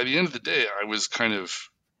by the end of the day, I was kind of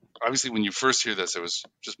obviously when you first hear this, it was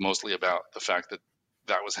just mostly about the fact that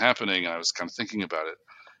that was happening, and I was kind of thinking about it.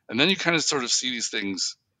 And then you kind of sort of see these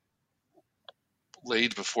things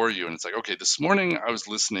laid before you, and it's like, okay, this morning I was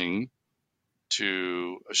listening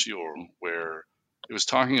to a shiur where it was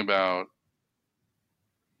talking about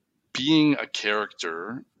being a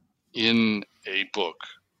character in a book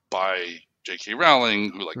by J.K.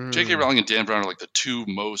 Rowling, who like J.K. Hmm. Rowling and Dan Brown are like the two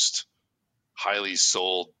most highly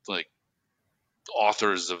sold like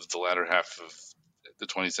authors of the latter half of the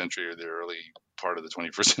 20th century or the early part of the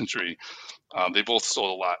 21st century. They both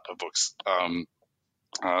sold a lot of books.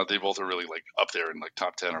 They both are really like up there in like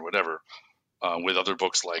top 10 or whatever, with other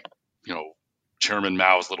books like, you know, Chairman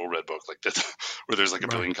Mao's Little Red Book, like that, where there's like a Right.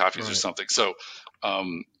 billion copies or Right. something. So,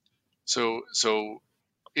 um, so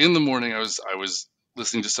in the morning, I was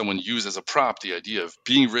listening to someone use as a prop the idea of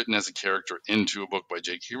being written as a character into a book by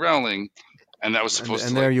J.K. Rowling, and that was supposed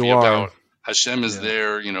to And there like you be are. about Hashem is Yeah.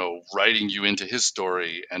 there, writing you into his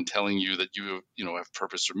story and telling you that you have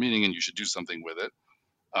purpose or meaning and you should do something with it.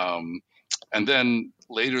 Um, and then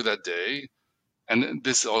later that day, and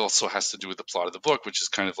this also has to do with the plot of the book, which is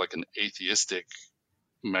kind of like an atheistic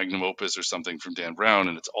magnum opus or something from Dan Brown,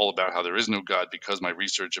 and it's all about how there is no God because my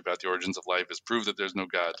research about the origins of life has proved that there's no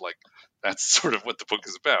God. Like that's sort of what the book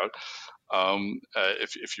is about.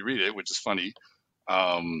 If you read it, which is funny.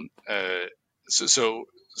 Um, uh, so so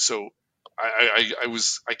so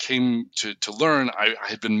I came to learn I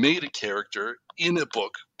had been made a character in a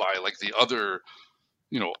book by like the other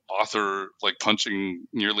author like punching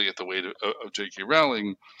nearly at the weight of J.K.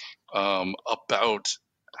 Rowling about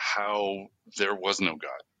how there was no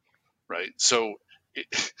God, right? So it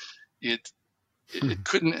it it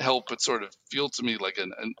couldn't help but sort of feel to me like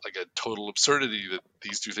like a total absurdity that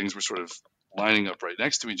these two things were sort of lining up right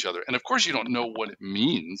next to each other. And of course, you don't know what it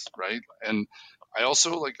means, right? And I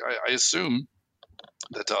also like I assume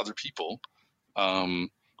that to other people, um,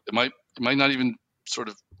 it might not even sort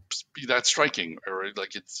of be that striking, or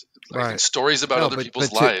like Right. stories about No, other but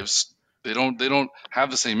people's lives. They don't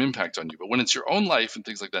have the same impact on you. But when it's your own life and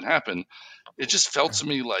things like that happen, it just felt to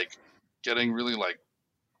me like getting really like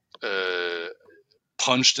uh,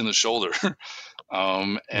 punched in the shoulder, and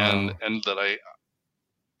wow. that I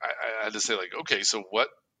had to say like, okay, so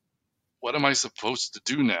what am I supposed to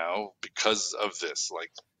do now because of this?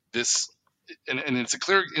 Like this, and it's a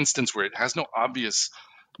clear instance where it has no obvious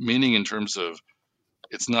meaning in terms of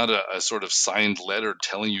it's not a sort of signed letter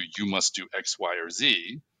telling you you must do X, Y, or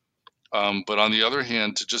Z. But on the other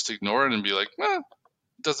hand, to just ignore it and be like,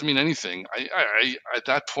 doesn't mean anything. I at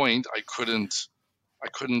that point I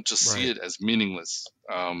couldn't just see Right. it as meaningless.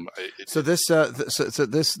 So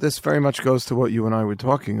this very much goes to what you and I were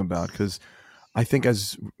talking about, because I think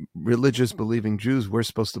as religious believing Jews, we're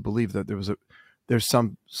supposed to believe that there's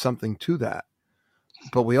something to that,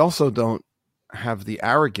 but we also don't have the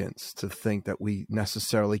arrogance to think that we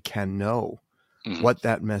necessarily can know Mhm. what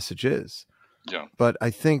that message is. Yeah. But I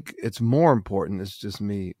think it's more important. It's just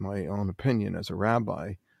my own opinion as a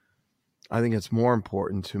rabbi. I think it's more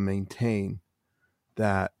important to maintain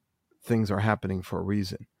that things are happening for a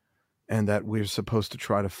reason, and that we're supposed to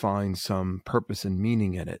try to find some purpose and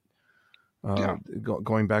meaning in it. Yeah.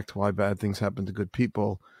 Going back to why bad things happen to good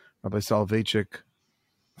people, Rabbi Soloveitchik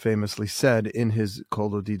famously said in his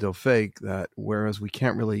Kol Dido Fake that whereas we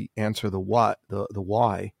can't really answer the what, the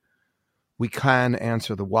why, we can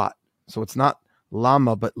answer the what. So it's not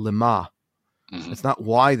lama, but lima. Hmm. It's not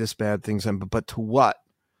why this bad thing's happen, but to what.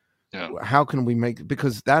 Yeah. How can we make,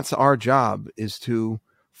 because that's our job, is to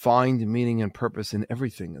find meaning and purpose in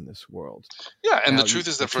everything in this world. Yeah. And Now the truth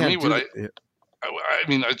is you that for me, can't what do I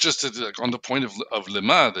mean, I just like, on the point of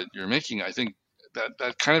lema that you're making, I think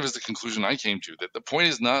that kind of is the conclusion I came to. That the point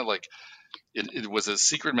is not like it was a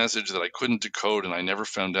secret message that I couldn't decode and I never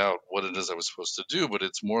found out what it is I was supposed to do, but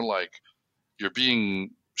it's more like you're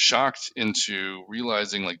being shocked into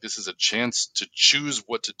realizing like this is a chance to choose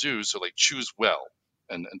what to do. So like choose well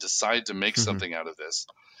and decide to make Mhm. something out of this.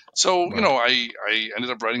 So, Right. I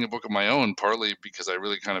ended up writing a book of my own, partly because I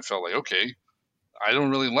really kind of felt like, okay, I don't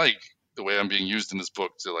really like the way I'm being used in this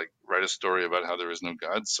book to like write a story about how there is no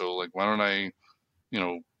God. So like, why don't I,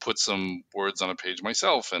 put some words on a page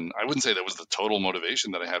myself? And I wouldn't say that was the total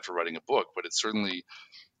motivation that I had for writing a book, but it certainly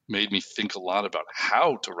made me think a lot about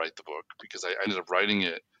how to write the book, because I ended up writing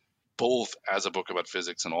it both as a book about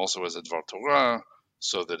physics and also as a Dvar Torah,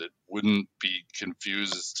 so that it wouldn't be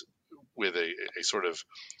confused with a sort of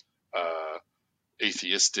uh,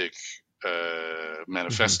 atheistic Mhm.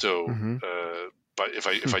 manifesto. Mhm. But if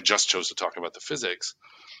I just chose to talk about the physics,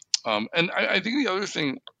 and I think the other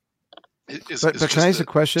thing is But can I just ask a that,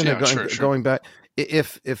 question? yeah, sure, sure. Going back,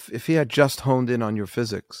 if he had just honed in on your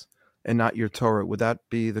physics and not your Torah, would that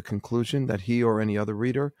be the conclusion that he or any other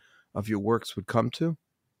reader of your works would come to?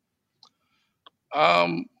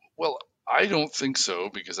 Well, I don't think so,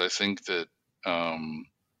 because I think that um,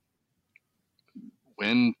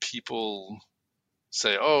 when people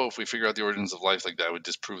say, "Oh, if we figure out the origins of life, like that would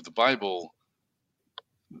disprove the Bible,"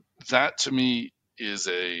 that to me is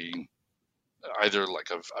a either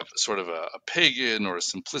like a sort of a pagan or a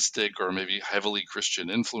simplistic or maybe heavily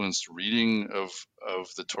Christian influenced reading of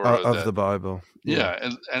the Torah. Of That, the Bible, yeah,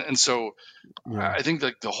 yeah, and so yeah. I think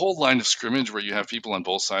like the whole line of scrimmage where you have people on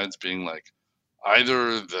both sides being like,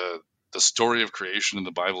 either the story of creation in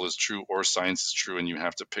the Bible is true or science is true, and you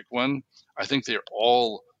have to pick one. I think they're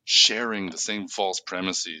all sharing the same false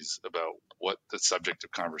premises about what the subject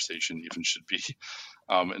of conversation even should be.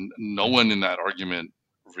 And no Mhm. one in that argument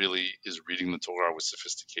really is reading the Torah with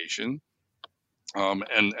sophistication.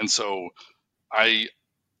 And so I,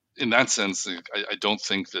 in that sense, I don't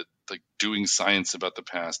think that like doing science about the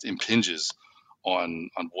past impinges on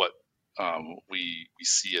what we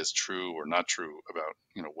see as true or not true about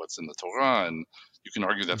what's in the Torah. And you can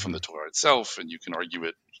argue that from the Mhm. Torah itself, and you can argue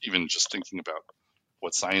it even just thinking about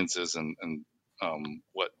what science is, and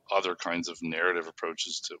what other kinds of narrative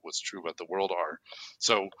approaches to what's true about the world are.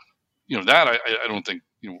 So that I don't think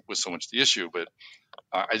was so much the issue, but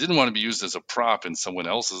I didn't want to be used as a prop in someone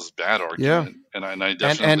else's bad Yeah, argument, and I and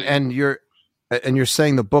definitely. you're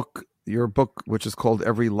saying your book, which is called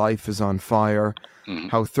 "Every Life Is on Fire: Mhm.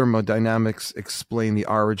 How Thermodynamics Explain the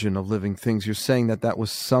Origin of Living Things." You're saying that that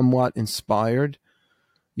was somewhat inspired.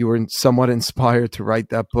 You were somewhat inspired to write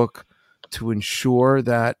that book to ensure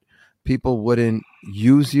that people wouldn't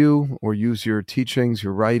use you or use your teachings,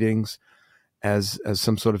 your writings, as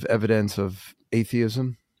some sort of evidence of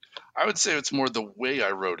atheism. I would say it's more the way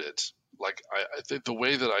I wrote it. Like I think the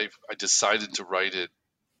way that I decided to write it,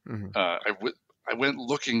 Mm-hmm. I went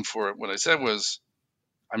looking for it. What I said was,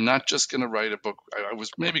 I'm not just going to write a book. I was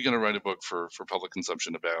maybe going to write a book for public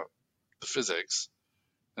consumption about the physics.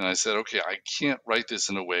 And I said, okay, I can't write this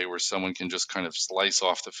in a way where someone can just kind of slice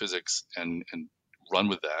off the physics and run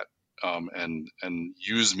with that, and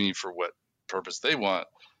use me for what purpose they want,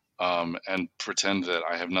 and pretend that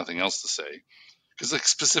I have nothing else to say. Because like Mm-hmm.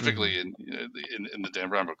 specifically in the Dan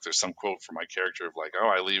Brown book, there's some quote from my character of like, oh,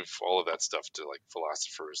 I leave all of that stuff to like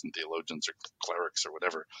philosophers and theologians or clerics or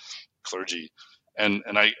whatever, clergy. And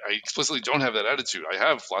I explicitly don't have that attitude. I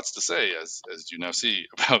have lots to say, as you now see,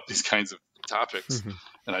 about these kinds of topics.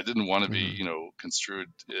 and I didn't want to be, construed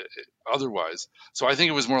otherwise. So I think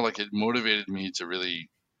it was more like it motivated me to really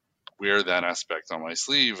wear that aspect on my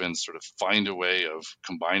sleeve and sort of find a way of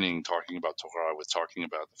combining talking about Torah with talking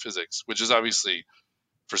about the physics, which is obviously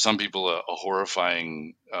for some people a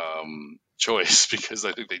horrifying choice, because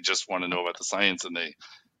I think they just want to know about the science, and they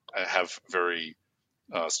have very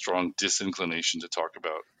strong disinclination to talk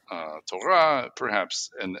about Torah, perhaps.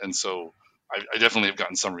 And so I definitely have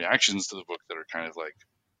gotten some reactions to the book that are kind of like,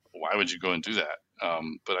 why would you go and do that?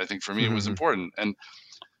 But I think for me it was important. And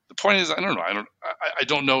the point is, I don't know. I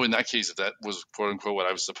don't know in that case if that was quote unquote what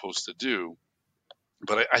I was supposed to do.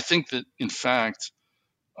 But I think that in fact,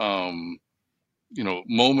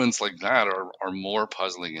 moments like that are more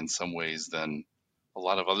puzzling in some ways than a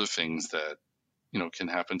lot of other things that can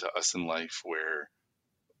happen to us in life, where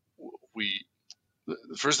we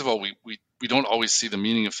first of all we don't always see the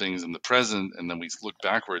meaning of things in the present, and then we look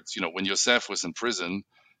backwards. When Yosef was in prison,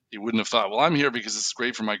 he wouldn't have thought, well, I'm here because it's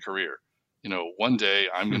great for my career. One day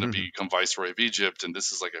I'm going to become viceroy of Egypt, and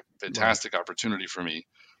this is like a fantastic opportunity for me.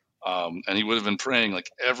 And he would have been praying like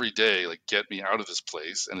every day, like, get me out of this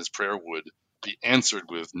place. And his prayer would be answered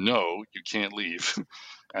with, no, you can't leave.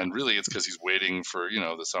 And really it's because he's waiting for,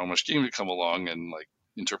 the Salmashkim to come along and like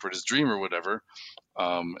interpret his dream or whatever.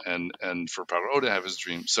 And for Paro to have his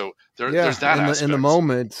dream. So there's that aspect. In the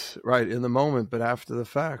moment, right, in the moment, but after the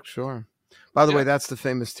fact, sure. By the way, that's the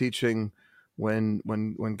famous teaching when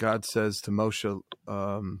God says to Moshe,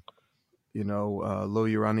 lo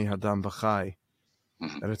yirani hadam v'chai,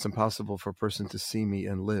 that it's impossible for a person to see me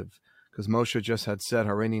and live. Because Moshe just had said,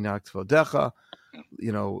 Hareini na kvodecha,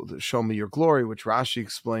 show me your glory, which Rashi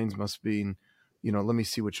explains must mean, let me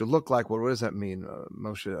see what you look like. Well, what does that mean?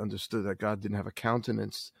 Moshe understood that God didn't have a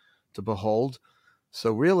countenance to behold.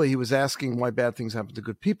 So really, he was asking why bad things happen to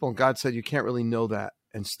good people. And God said, you can't really know that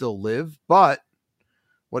and still live. But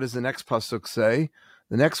what does the next pasuk say?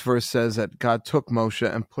 The next verse says that God took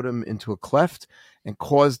Moshe and put him into a cleft and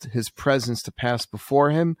caused his presence to pass before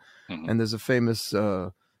him. And there's a famous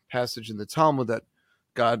passage in the Talmud that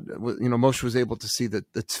God, Moshe was able to see the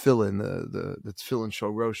tefillin, the tefillin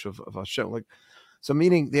shorosh of Hashem. Like, so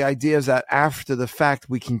meaning the idea is that after the fact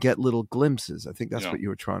we can get little glimpses. I think that's what you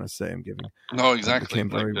were trying to say. I'm giving. No, exactly.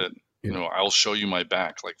 Like that. I'll show you my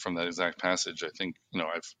back. Like from that exact passage. I think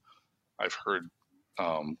I've heard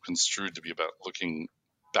construed to be about looking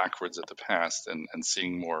backwards at the past and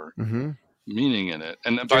seeing more meaning in it.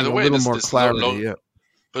 And by the way, this clarity,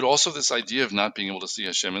 but also this idea of not being able to see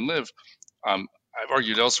Hashem and live. I've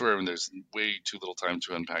argued elsewhere, and there's way too little time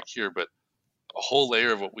to unpack here, but a whole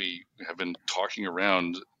layer of what we have been talking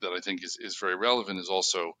around that I think is very relevant is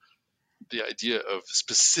also the idea of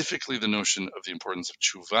specifically the notion of the importance of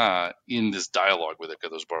tshuva in this dialogue with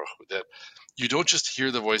HaKadosh Baruch Hu, that you don't just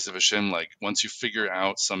hear the voice of Hashem, like once you figure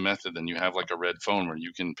out some method, then you have like a red phone where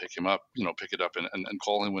you can pick it up and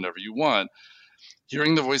call him whenever you want.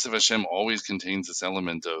 Hearing the voice of Hashem always contains this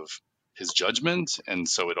element of his judgment, and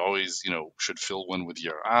so it always, should fill one with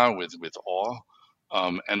yirah, with awe,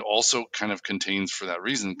 and also kind of contains, for that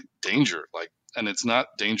reason, danger. And it's not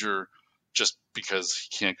danger just because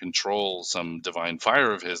he can't control some divine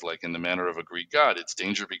fire of his, like in the manner of a Greek god. It's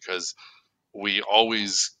danger because we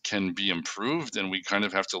always can be improved, and we kind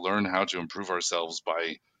of have to learn how to improve ourselves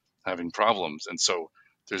by having problems. And so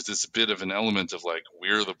there's this bit of an element of like,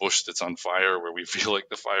 we're the bush that's on fire, where we feel like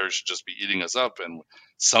the fire should just be eating us up, and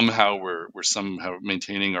somehow we're somehow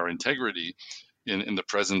maintaining our integrity in the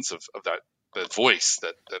presence of that voice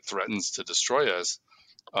that threatens to destroy us.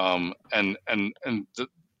 And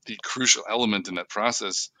the crucial element in that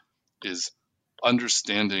process is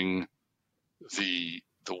understanding the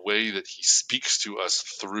way that he speaks to us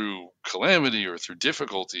through calamity or through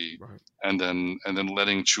difficulty, and then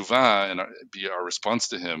letting tshuva and be our response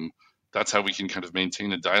to him. That's how we can kind of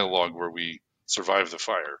maintain a dialogue where we survive the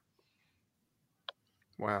fire.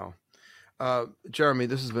 Wow. Jeremy,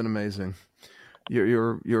 this has been amazing.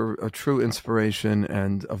 You're a true inspiration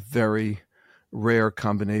and a very rare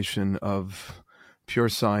combination of pure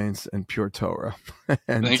science and pure Torah.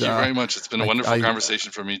 And, thank you very much. It's been a wonderful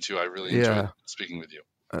conversation for me too. I really enjoyed speaking with you.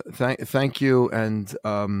 Thank you. And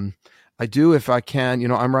I do, if I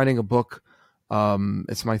can, I'm writing a book.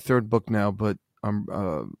 It's my third book now, but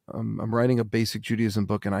I'm writing a basic Judaism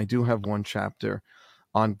book, and I do have one chapter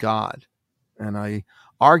on God. And I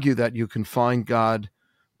argue that you can find God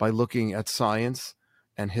by looking at science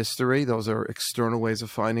and history. Those are external ways of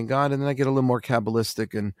finding God. And then I get a little more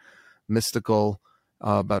Kabbalistic and mystical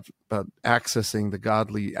about accessing the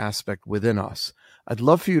godly aspect within us. I'd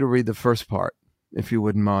love for you to read the first part, if you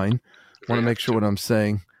wouldn't mind. I want to make sure what I'm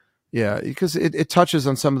saying Yeah, because it touches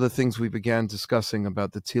on some of the things we began discussing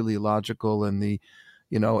about the teleological and the,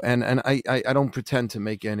 and I don't pretend to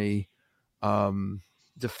make any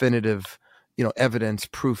definitive, evidence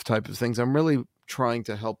proof type of things. I'm really trying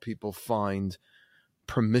to help people find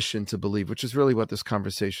permission to believe, which is really what this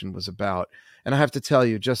conversation was about. And I have to tell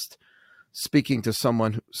you, just speaking to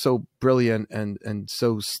someone so brilliant and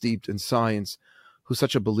so steeped in science, who's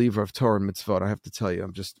such a believer of Torah and mitzvot, I have to tell you,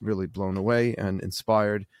 I'm just really blown away and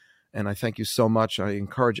inspired. And I thank you so much. I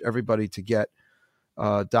encourage everybody to get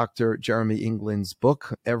Dr. Jeremy England's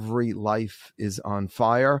book, Every Life is on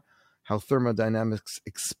Fire, How Thermodynamics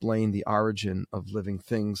Explain the Origin of Living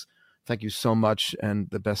Things. Thank you so much, and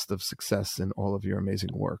the best of success in all of your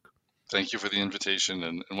amazing work. Thank you for the invitation,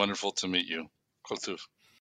 and wonderful to meet you. Kol tuv.